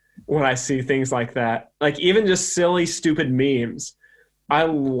happiness when I see things like that. Like even just silly, stupid memes. I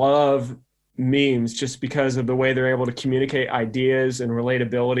love memes just because of the way they're able to communicate ideas and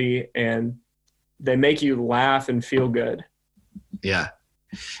relatability, and they make you laugh and feel good. Yeah.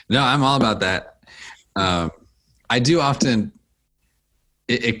 No, I'm all about that. Um, I do often.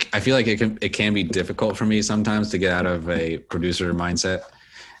 I feel like it can be difficult for me sometimes to get out of a producer mindset.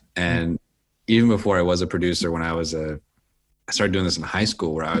 And even before I was a producer, when I started doing this in high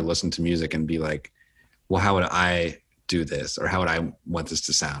school, where I would listen to music and be like, well, how would I do this? Or how would I want this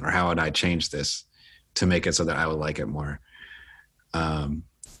to sound? Or how would I change this to make it so that I would like it more?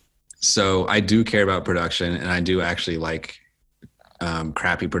 So I do care about production, and I do actually like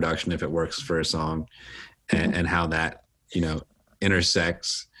crappy production if it works for a song, and how that,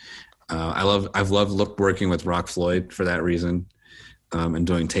 intersects. I've loved working with Rock Floyd for that reason, and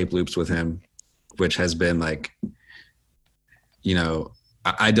doing tape loops with him, which has been like,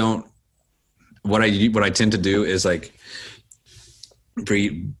 I don't, what I tend to do is like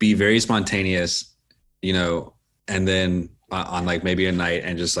be very spontaneous, and then on like maybe a night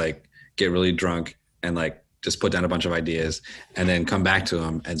and just like get really drunk and like just put down a bunch of ideas and then come back to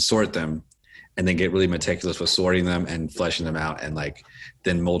them and sort them, and then get really meticulous with sorting them and fleshing them out and like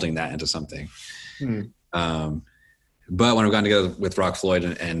then molding that into something. But when I've gotten together with Rock Floyd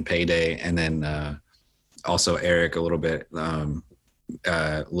and Payday, and then also Eric a little bit,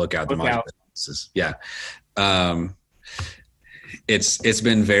 look out the Look Modulus. Yeah. It's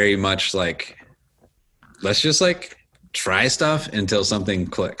been very much like, let's just like try stuff until something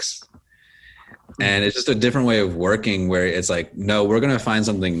clicks. And it's just a different way of working, where it's like, no, we're going to find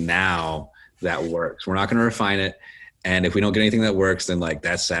something now that works. We're not going to refine it. And if we don't get anything that works, then like,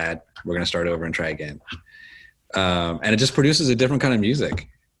 that's sad. We're going to start over and try again. And it just produces a different kind of music.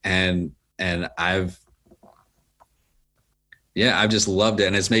 And I've just loved it.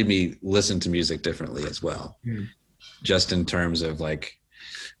 And it's made me listen to music differently as well. Just in terms of like,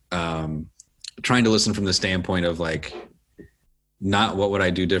 trying to listen from the standpoint of like, not what would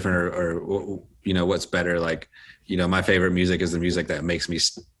I do different or what's better. Like, my favorite music is the music that makes me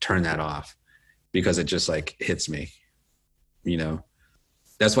turn that off, because it just like hits me,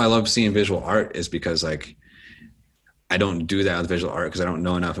 that's why I love seeing visual art, is because like, I don't do that with visual art because I don't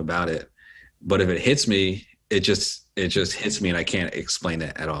know enough about it. But if it hits me, it just hits me, and I can't explain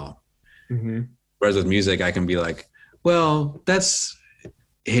it at all. Mm-hmm. Whereas with music, I can be like, well, that's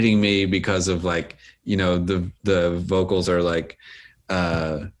hitting me because of like, the vocals are like,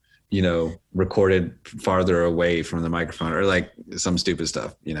 recorded farther away from the microphone, or like some stupid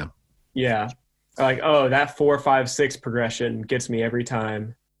stuff, Yeah. Like, oh, that 4, 5, 6 progression gets me every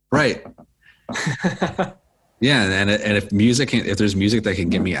time. Right. Yeah. And if there's music that can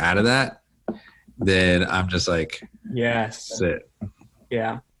get me out of that, then I'm just like, yes. that's it.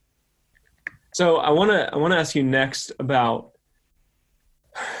 Yeah. So I want to ask you next about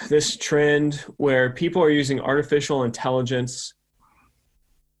this trend where people are using artificial intelligence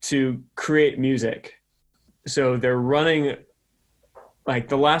to create music. So they're running, like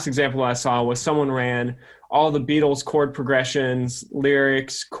the last example I saw was someone ran all the Beatles chord progressions,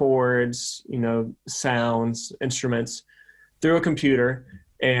 lyrics, chords, sounds, instruments through a computer,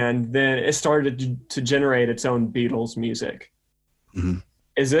 and then it started to generate its own Beatles music. Mm-hmm.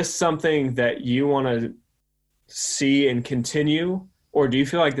 Is this something that you want to see and continue, or do you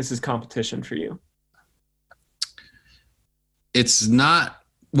feel like this is competition for you? It's not.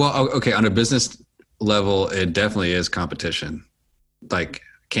 Well, okay, on a business level, it definitely is competition. Like,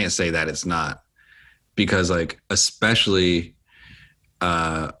 can't say that it's not, because like, especially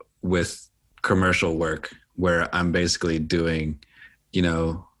with commercial work, where I'm basically doing,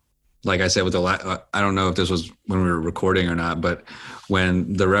 like I said, with I don't know if this was when we were recording or not, but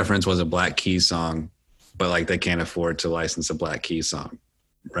when the reference was a Black Keys song, but like they can't afford to license a Black Keys song,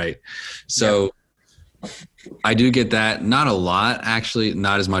 right? So I do get that. Not a lot, actually,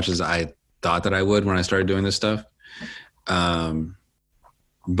 not as much as I thought that I would when I started doing this stuff.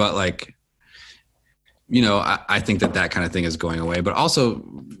 But like, you know, I think that kind of thing is going away, but also,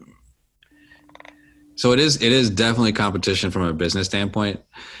 so it is definitely competition from a business standpoint.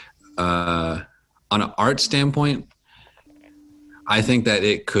 On an art standpoint, I think that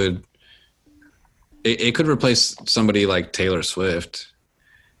it could replace somebody like Taylor Swift,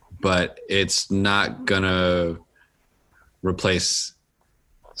 but it's not gonna replace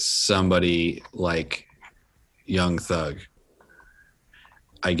somebody like Young Thug,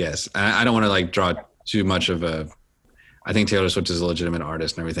 I guess. I don't want to like draw too much of I think Taylor Swift is a legitimate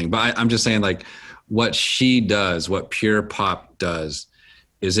artist and everything, but I'm just saying, like, what she does, what pure pop does,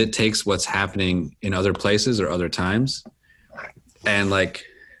 is it takes what's happening in other places or other times and like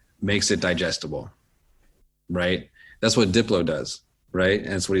makes it digestible, right? That's what Diplo does, right?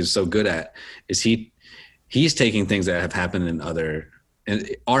 And that's what he's so good at, is he's taking things that have happened and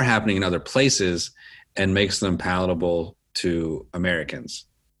are happening in other places and makes them palatable to Americans,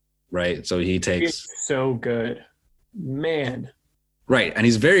 right? So he takes... He's so good, man. Right, and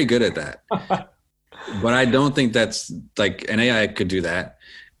he's very good at that. But I don't think that's like, an AI could do that.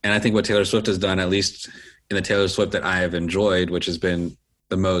 And I think what Taylor Swift has done, at least in the Taylor Swift that I have enjoyed, which has been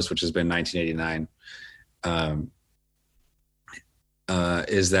the most, which has been 1989,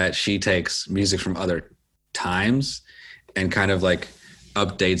 is that she takes music from other times and kind of like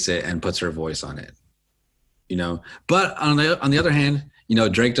updates it and puts her voice on it, you know? But on the other hand, you know,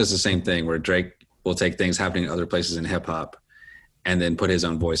 Drake does the same thing, where Drake will take things happening in other places in hip hop and then put his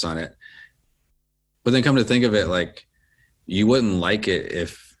own voice on it. But then come to think of it, like, you wouldn't like it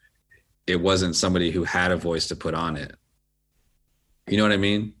if it wasn't somebody who had a voice to put on it. You know what I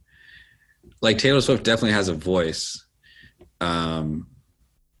mean? Like, Taylor Swift definitely has a voice. And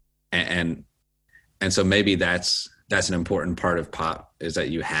so maybe that's an important part of pop, is that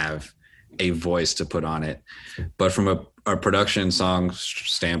you have a voice to put on it. But from a production song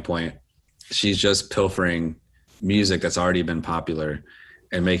standpoint, she's just pilfering music that's already been popular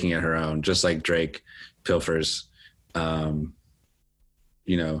and making it her own, just like Drake pilfers. You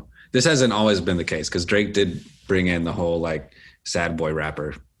know, this hasn't always been the case, because Drake did bring in the whole like sad boy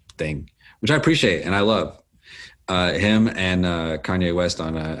rapper thing, which I appreciate and I love. Him and Kanye West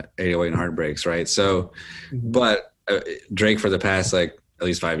on 808 and Heartbreaks, right? So, but Drake for the past like at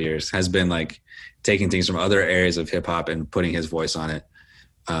least 5 years has been like taking things from other areas of hip hop and putting his voice on it.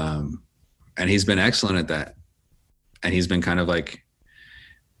 And he's been excellent at that. And he's been kind of like,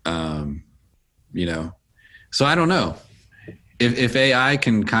 you know, so I don't know if AI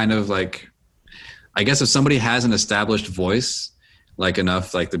can kind of like, I guess if somebody has an established voice, like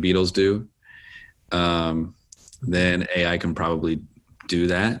enough, like the Beatles do, then AI can probably do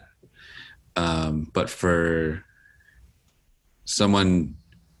that. But for someone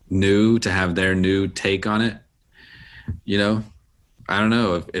new to have their new take on it, you know, I don't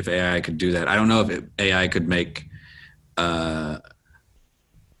know if AI could do that. I don't know if AI could make a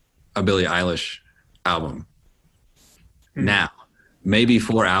Billie Eilish album now. Maybe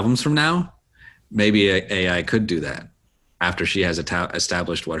 4 albums from now, maybe AI could do that, after she has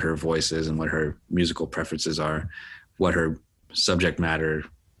established what her voice is and what her musical preferences are, what her subject matter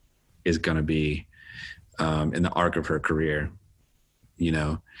is going to be in the arc of her career, you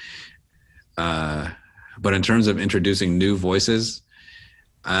know. But in terms of introducing new voices,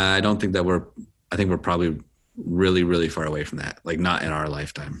 I don't think that I think we're probably really, really far away from that. Like, not in our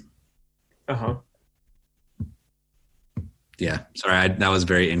lifetime. Uh-huh. Yeah. Sorry, that was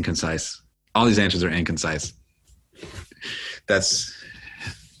very inconcise. All these answers are inconcise. That's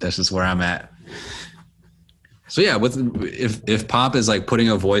just where I'm at. So yeah, if pop is like putting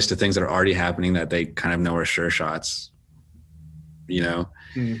a voice to things that are already happening that they kind of know are sure shots, you know.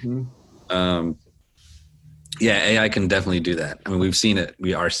 Yeah, AI can definitely do that. I mean, we've seen it.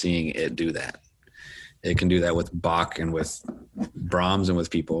 We are seeing it do that. It can do that with Bach and with Brahms and with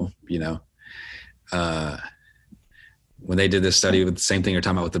people, you know. When they did this study with the same thing you're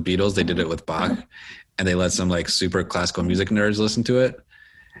talking about with the Beatles, they did it with Bach, and they let some like super classical music nerds listen to it.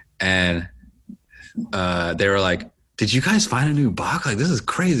 And they were like, did you guys find a new Bach? Like, this is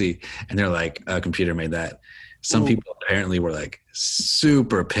crazy. And they're like, a computer made that. Some people apparently were like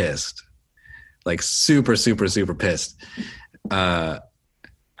super pissed, like super, super, super pissed. But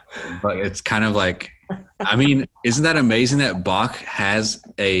it's kind of like, I mean, isn't that amazing that Bach has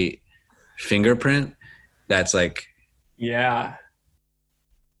a fingerprint that's like, yeah,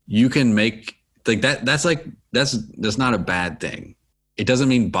 you can make like that. That's not a bad thing. It doesn't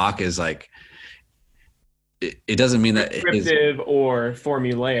mean Bach is like, it doesn't mean that it is Descriptive or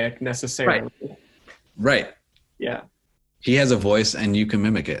formulaic necessarily. right. Yeah. He has a voice and you can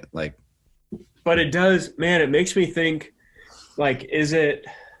mimic it. Like, But it does, man, it makes me think, like,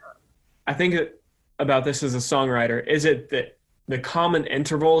 I think about this as a songwriter, is it that the common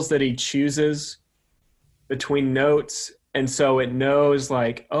intervals that he chooses between notes, and so it knows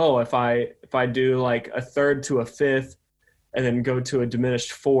like, oh, if I do like a third to a fifth and then go to a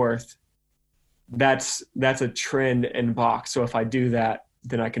diminished fourth, that's a trend in Bach. So if I do that,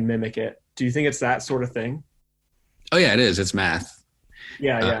 then I can mimic it. Do you think it's that sort of thing? oh yeah, it is. It's math.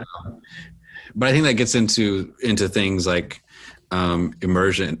 Yeah. But I think that gets into things like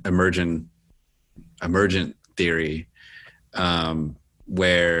emergent theory,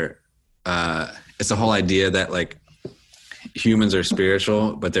 where it's the whole idea that like humans are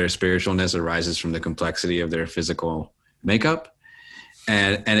spiritual, but their spiritualness arises from the complexity of their physical makeup,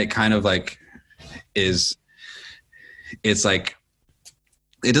 and it kind of like it's like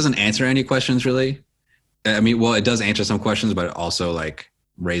it doesn't answer any questions really. I mean, well, it does answer some questions, but it also like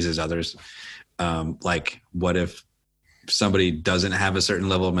raises others. Like, what if somebody doesn't have a certain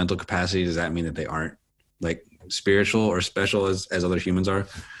level of mental capacity? Does that mean that they aren't like spiritual or special as other humans are?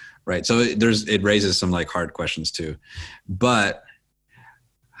 Right. So it raises some like hard questions too. But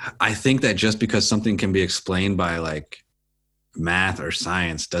I think that just because something can be explained by like math or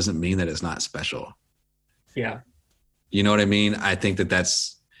science doesn't mean that it's not special. Yeah. You know what I mean? I think that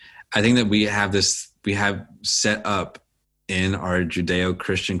we have set up in our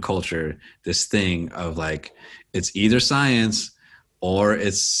Judeo-Christian culture this thing of like, it's either science or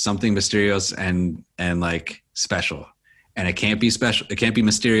it's something mysterious and like special. And it can't be special. It can't be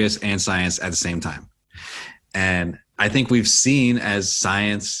mysterious and science at the same time. And I think we've seen as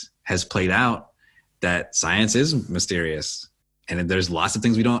science has played out that science is mysterious. And there's lots of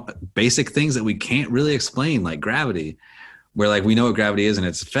things basic things that we can't really explain, like gravity, where like we know what gravity is and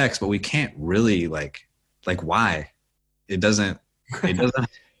its effects, but we can't really like why. It doesn't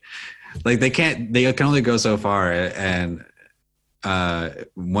like they can only go so far. And I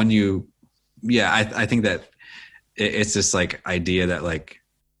think that it's this like idea that like,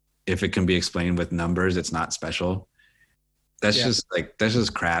 if it can be explained with numbers, it's not special. That's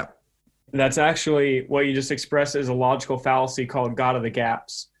just crap. That's actually what you just expressed is a logical fallacy called God of the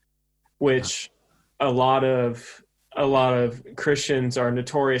gaps, which a lot of Christians are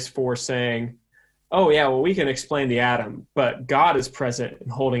notorious for saying, oh yeah, well, we can explain the atom, but God is present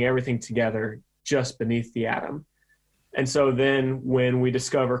and holding everything together just beneath the atom. And so then when we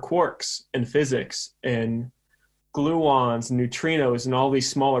discover quarks in physics and gluons, neutrinos, and all these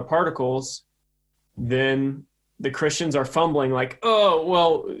smaller particles, then the Christians are fumbling like, oh,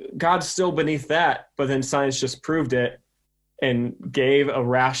 well, God's still beneath that. But then science just proved it and gave a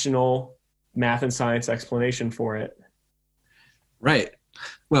rational math and science explanation for it. Right.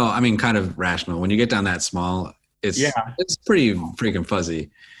 Well, I mean, kind of rational. When you get down that small, it's pretty freaking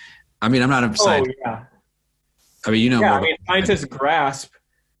fuzzy. I mean, I'm not a scientist. Oh, yeah. I mean, more I mean, scientists grasp,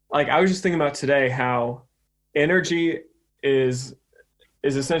 like I was just thinking about today, how energy is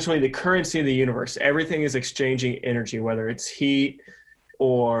essentially the currency of the universe. Everything is exchanging energy, whether it's heat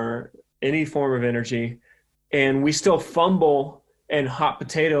or any form of energy. And we still fumble and hot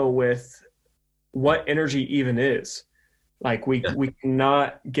potato with what energy even is. Like we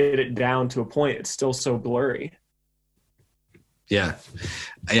cannot get it down to a point. It's still so blurry. Yeah.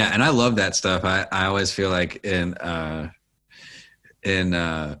 And I love that stuff. I always feel like I don't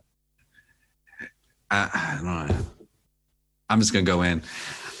know. I'm just going to go in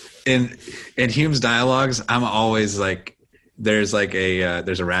Hume's dialogues. I'm always like, there's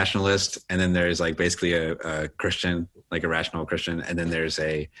a rationalist, and then there's like basically a Christian, like a rational Christian. And then there's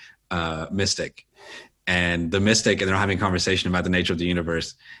a mystic. And the mystic, and they're having a conversation about the nature of the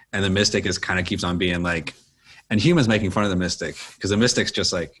universe. And the mystic is kind of keeps on being like, and Hume is making fun of the mystic, because the mystic's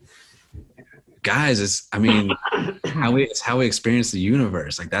just like, guys, it's how we experience the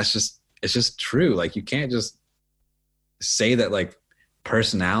universe. Like it's just true. Like you can't just say that like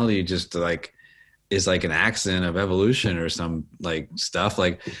personality just like is like an accident of evolution or some like stuff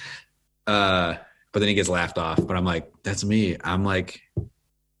like, but then he gets laughed off. But I'm like, that's me. I'm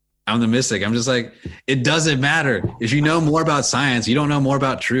the mystic. I'm just like, it doesn't matter. If you know more about science, you don't know more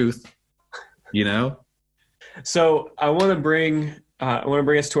about truth, you know? So I want to bring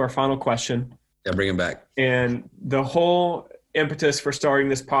us to our final question. Yeah, bring him back. And the whole impetus for starting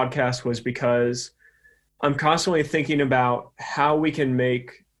this podcast was because I'm constantly thinking about how we can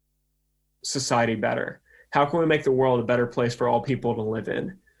make society better. How can we make the world a better place for all people to live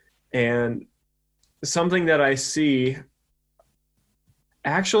in? And something that I see,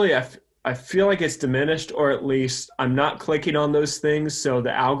 actually, I feel like it's diminished, or at least I'm not clicking on those things. So the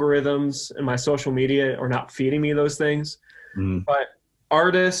algorithms in my social media are not feeding me those things. Mm. But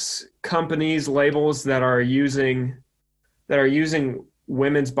artists, companies, labels that are using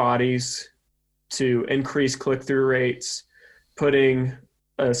women's bodies to increase click-through rates, putting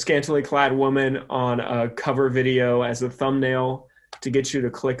a scantily clad woman on a cover video as a thumbnail to get you to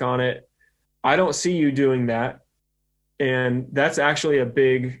click on it. I don't see you doing that. And that's actually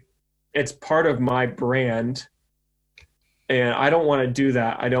it's part of my brand. And I don't want to do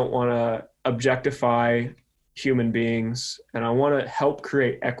that. I don't want to objectify human beings, and I want to help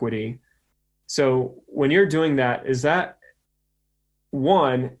create equity. So when you're doing that, is that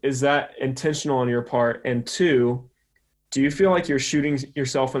intentional on your part? And two, do you feel like you're shooting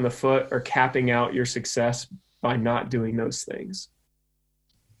yourself in the foot or capping out your success by not doing those things?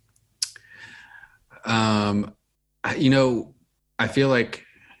 I feel like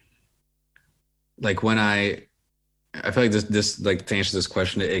when I feel like this like, to answer this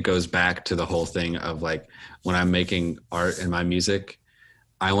question, it goes back to the whole thing of like, when I'm making art in my music,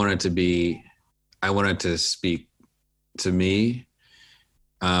 I want it to speak to me.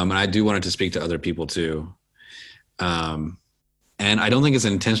 And I do want it to speak to other people too. And I don't think it's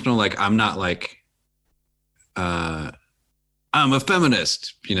intentional. Like, I'm not like, I'm a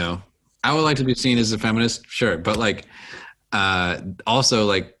feminist, I would like to be seen as a feminist. Sure. But like, also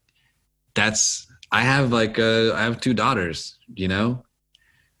like, I have 2 daughters,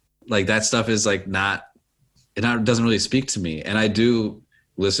 like that stuff is like it doesn't really speak to me. And I do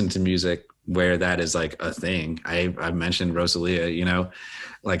listen to music where that is like a thing. I mentioned Rosalia,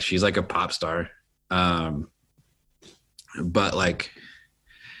 like she's like a pop star. But like,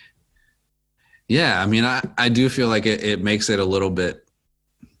 yeah, I mean, I do feel like it makes it a little bit.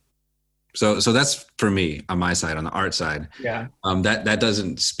 So that's for me on my side, on the art side. Yeah. That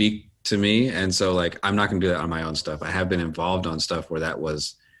doesn't speak to me. And so like, I'm not gonna do that on my own stuff. I have been involved on stuff where that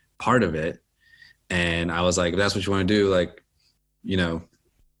was part of it. And I was like, if that's what you want to do, like,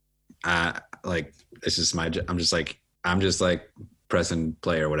 like, it's just I'm just like pressing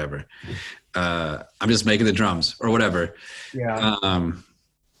play or whatever. I'm just making the drums or whatever. Yeah.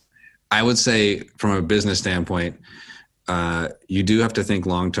 I would say from a business standpoint, you do have to think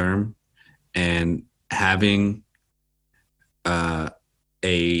long-term, and having,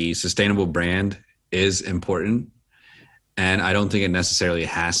 a sustainable brand is important. And I don't think it necessarily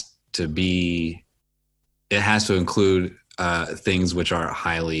has to include things which are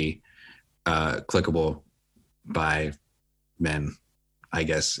highly clickable by men, I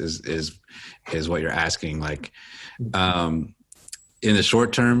guess is what you're asking. Like, in the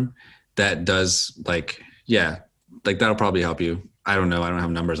short term, that does like, yeah, like that'll probably help you. I don't know. I don't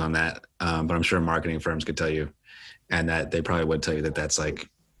have numbers on that. But I'm sure marketing firms could tell you, and that they probably would tell you that that's like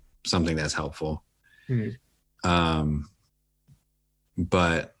something that's helpful. Mm-hmm.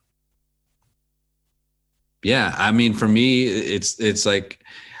 But yeah, I mean, for me, it's like,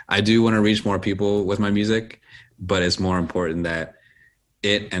 I do want to reach more people with my music, but it's more important that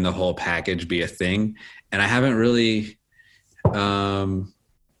it and the whole package be a thing. And I haven't really, actually,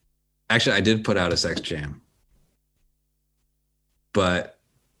 I did put out a sex jam, but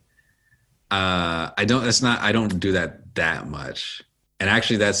I don't do that much. And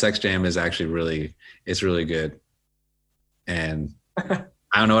actually that sex jam is actually it's really good. And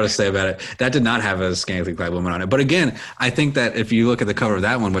I don't know what to say about it. That did not have a scantily clad woman on it. But again, I think that if you look at the cover of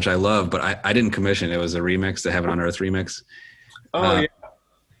that one, which I love, but I didn't commission, it was a remix, the Heaven on Earth remix. Oh, yeah.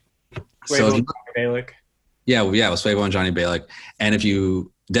 So Johnny Balick. Yeah, it was Swaybo and Johnny Balick. And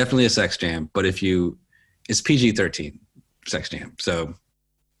definitely a sex jam, but it's PG-13 sex jam. So,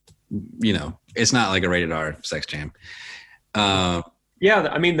 it's not like a rated R sex jam. Yeah,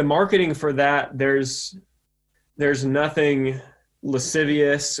 I mean, the marketing for that, there's nothing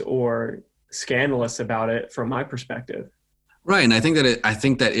lascivious or scandalous about it from my perspective. Right. And I think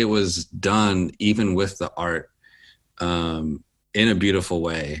that it was done even with the art, in a beautiful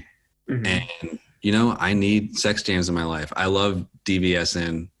way. Mm-hmm. And, I need sex jams in my life. I love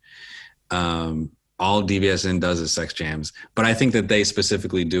DVSN. All DVSN does is sex jams, but I think that they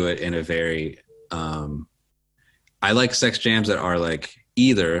specifically do it in a very, I like sex jams that are like,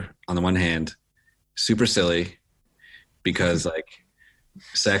 either on the one hand, super silly, because like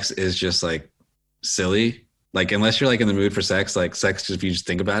sex is just like silly. Like, unless you're like in the mood for sex, like sex, if you just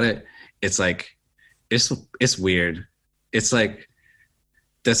think about it, it's like, it's weird. It's like,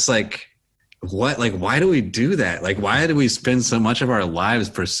 that's like, what, like, why do we do that? Like, why do we spend so much of our lives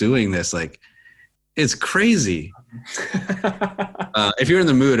pursuing this? Like, it's crazy. If you're in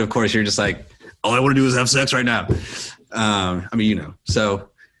the mood, of course, you're just like, all I want to do is have sex right now. I mean, you know, so,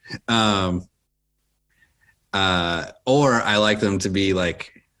 or I like them to be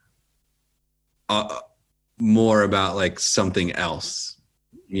like more about like something else,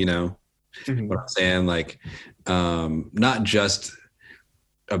 you know, what I'm saying? Like, not just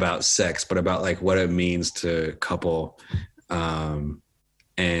about sex, but about like what it means to couple, and,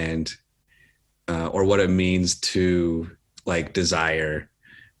 or what it means to like desire,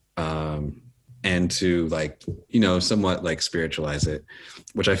 and to like, you know, somewhat like spiritualize it,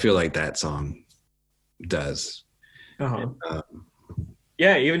 which I feel like that song does.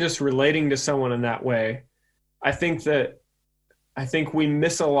 Yeah, even just relating to someone in that way. I think we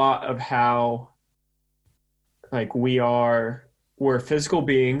miss a lot of how like we're physical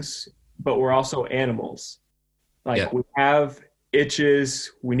beings, but we're also animals. Like we have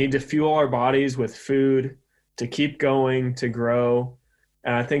itches, we need to fuel our bodies with food to keep going, to grow.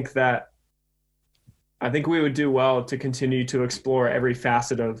 And I think we would do well to continue to explore every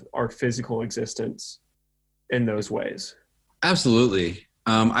facet of our physical existence in those ways. Absolutely.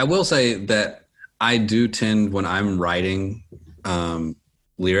 I will say that I do tend, when I'm writing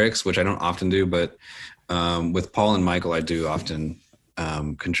lyrics, which I don't often do, but with Paul and Michael, I do often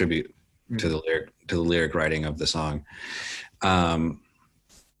contribute to the lyric writing of the song.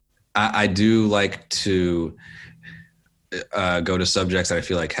 I do like to go to subjects that I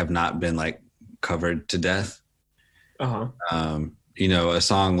feel like have not been like covered to death. You know, a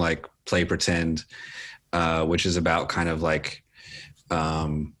song like Play Pretend, which is about kind of like,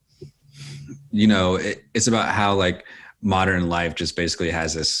 you know, it's about how like modern life just basically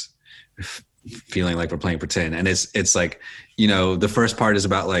has this feeling like we're playing pretend. And it's like, you know, the first part is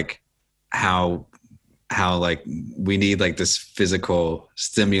about like how like we need like this physical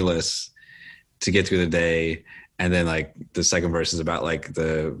stimulus to get through the day. And then like the second verse is about like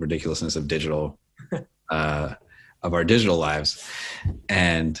the ridiculousness of digital, of our digital lives.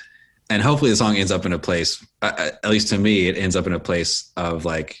 And hopefully the song ends up in a place, at least to me, it ends up in a place of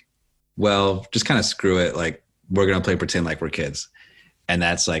like, well, just kind of screw it. Like we're going to play pretend like we're kids. And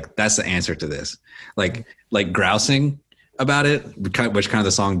that's the answer to this. Like grousing about it, which kind of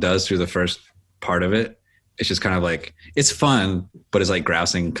the song does through the first part of it. It's just kind of like, it's fun, but it's like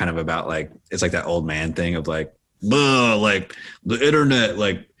grousing kind of about like, it's like that old man thing of like, like the internet,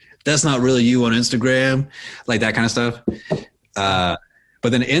 like that's not really you on Instagram, like that kind of stuff.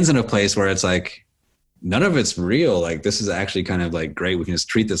 But then it ends in a place where it's like, none of it's real. Like this is actually kind of like great. We can just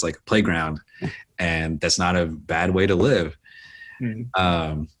treat this like a playground, and that's not a bad way to live.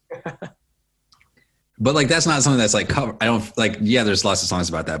 But like, that's not something that's like covered. I don't like, yeah, there's lots of songs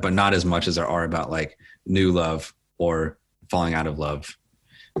about that, but not as much as there are about like new love or falling out of love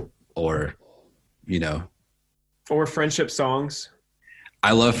or, you know. Or friendship songs.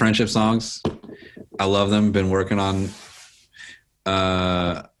 I love friendship songs. I love them. Been working on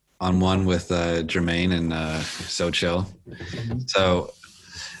one with Jermaine and So Chill. So,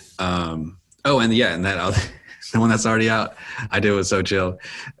 and that other, the one that's already out, I did with So Chill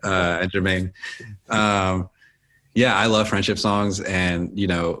and Jermaine. I love friendship songs, and you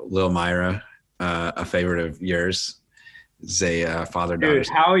know, Lil Myra, a favorite of yours, is a father-daughter.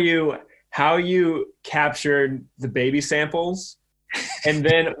 Dude, how you captured the baby samples, and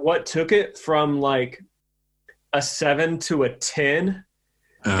then what took it from like a 7 to a 10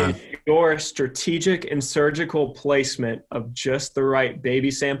 is your strategic and surgical placement of just the right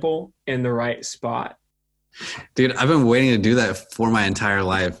baby sample in the right spot. Dude, I've been waiting to do that for my entire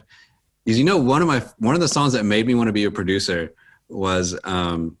life. Because you know, one of the songs that made me want to be a producer was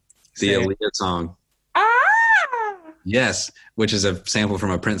the Aaliyah song. Yes, which is a sample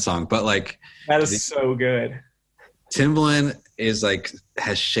from a Prince song. But like, that is so good. Timbaland is like,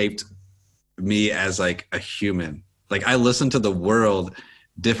 has shaped me as like a human. Like I listen to the world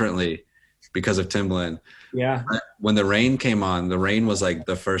differently because of Timbaland. Yeah. When The Rain came on, The Rain was like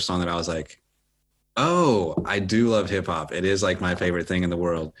the first song that I was like, oh, I do love hip hop. It is like my favorite thing in the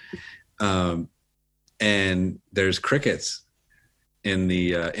world. And there's crickets in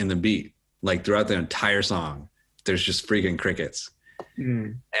the beat, like throughout the entire song. There's just freaking crickets.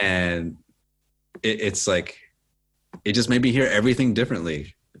 And it's like, it just made me hear everything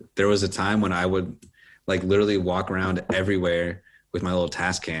differently. There was a time when I would like literally walk around everywhere with my little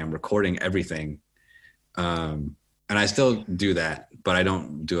task cam recording everything. And I still do that, but I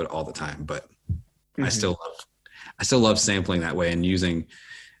don't do it all the time. But I still love sampling that way and using,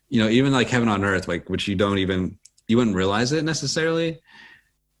 you know, even like Heaven on Earth, like, which you wouldn't realize it necessarily,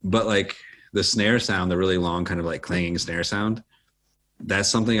 but like the snare sound, the really long kind of like clanging snare sound, that's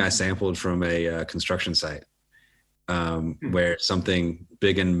something I sampled from a construction site. where something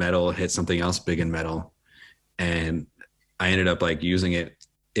big in metal hit something else big in metal. And I ended up like using it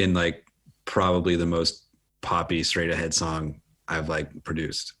in like probably the most poppy straight ahead song I've like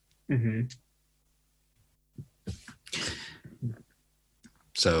produced. Mm-hmm.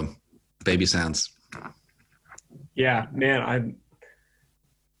 So baby sounds. Yeah, man,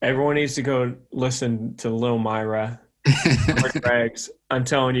 everyone needs to go listen to Lil Myra or Dregs. I'm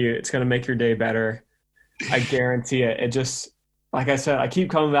telling you, it's going to make your day better. I guarantee it. It just, like I said, I keep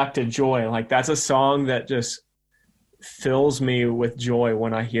coming back to joy. Like that's a song that just fills me with joy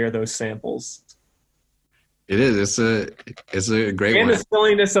when I hear those samples. It is. It's a great and one. The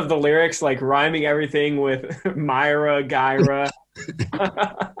silliness of the lyrics, like rhyming everything with Myra, Gyra.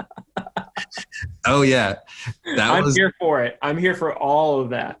 Oh yeah, I'm here for it. I'm here for all of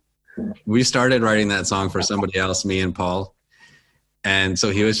that. We started writing that song for somebody else, me and Paul, and so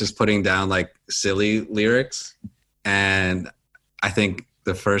he was just putting down like silly lyrics, and I think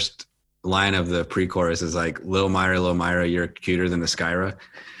the first line of the pre-chorus is like Lil Myra, you're cuter than the Skyra.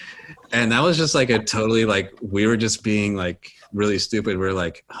 And that was just like a totally like, we were just being like really stupid. We're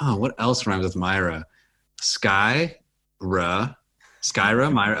like, oh, what else rhymes with Myra? Skyra,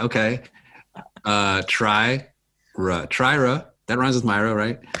 Myra. Okay. Tryra. That rhymes with Myra,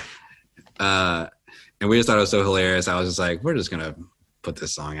 right? And we just thought it was so hilarious. I was just like, we're just going to put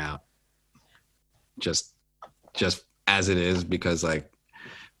this song out just as it is, because like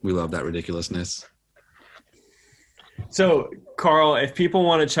we love that ridiculousness. So, Carl, if people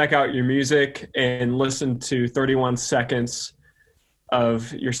want to check out your music and listen to 31 seconds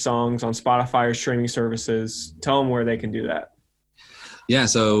of your songs on Spotify or streaming services, tell them where they can do that. Yeah,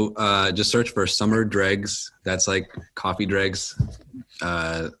 so just search for Summer Dregs. That's like coffee dregs,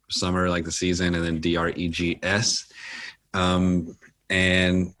 summer like the season, and then Dregs.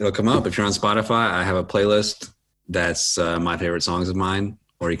 And it'll come up. If you're on Spotify, I have a playlist that's my favorite songs of mine,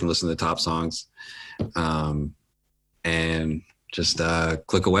 or you can listen to the top songs. And just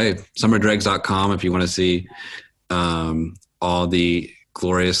click away. Summerdregs.com if you want to see all the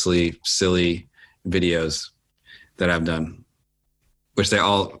gloriously silly videos that I've done, which they're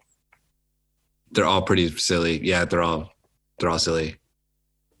all pretty silly. Yeah, they're all silly.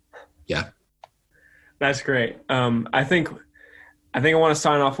 Yeah. That's great. I think I want to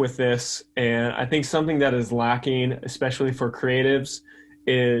sign off with this, and I think something that is lacking, especially for creatives,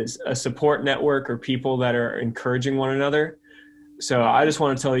 is a support network or people that are encouraging one another. So I just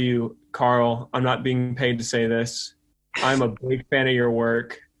want to tell you, Carl, I'm not being paid to say this. I'm a big fan of your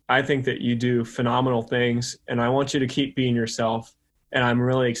work. I think that you do phenomenal things, and I want you to keep being yourself. And I'm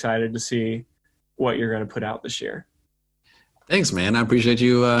really excited to see what you're going to put out this year. Thanks, man. I appreciate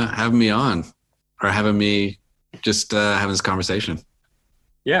you having me on, or having me just having this conversation.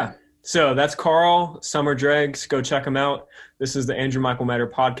 Yeah. So that's Carl, Summer Dregs. Go check him out. This is the Andrew Michael Matter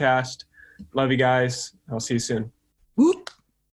podcast. Love you guys. I'll see you soon. Whoop.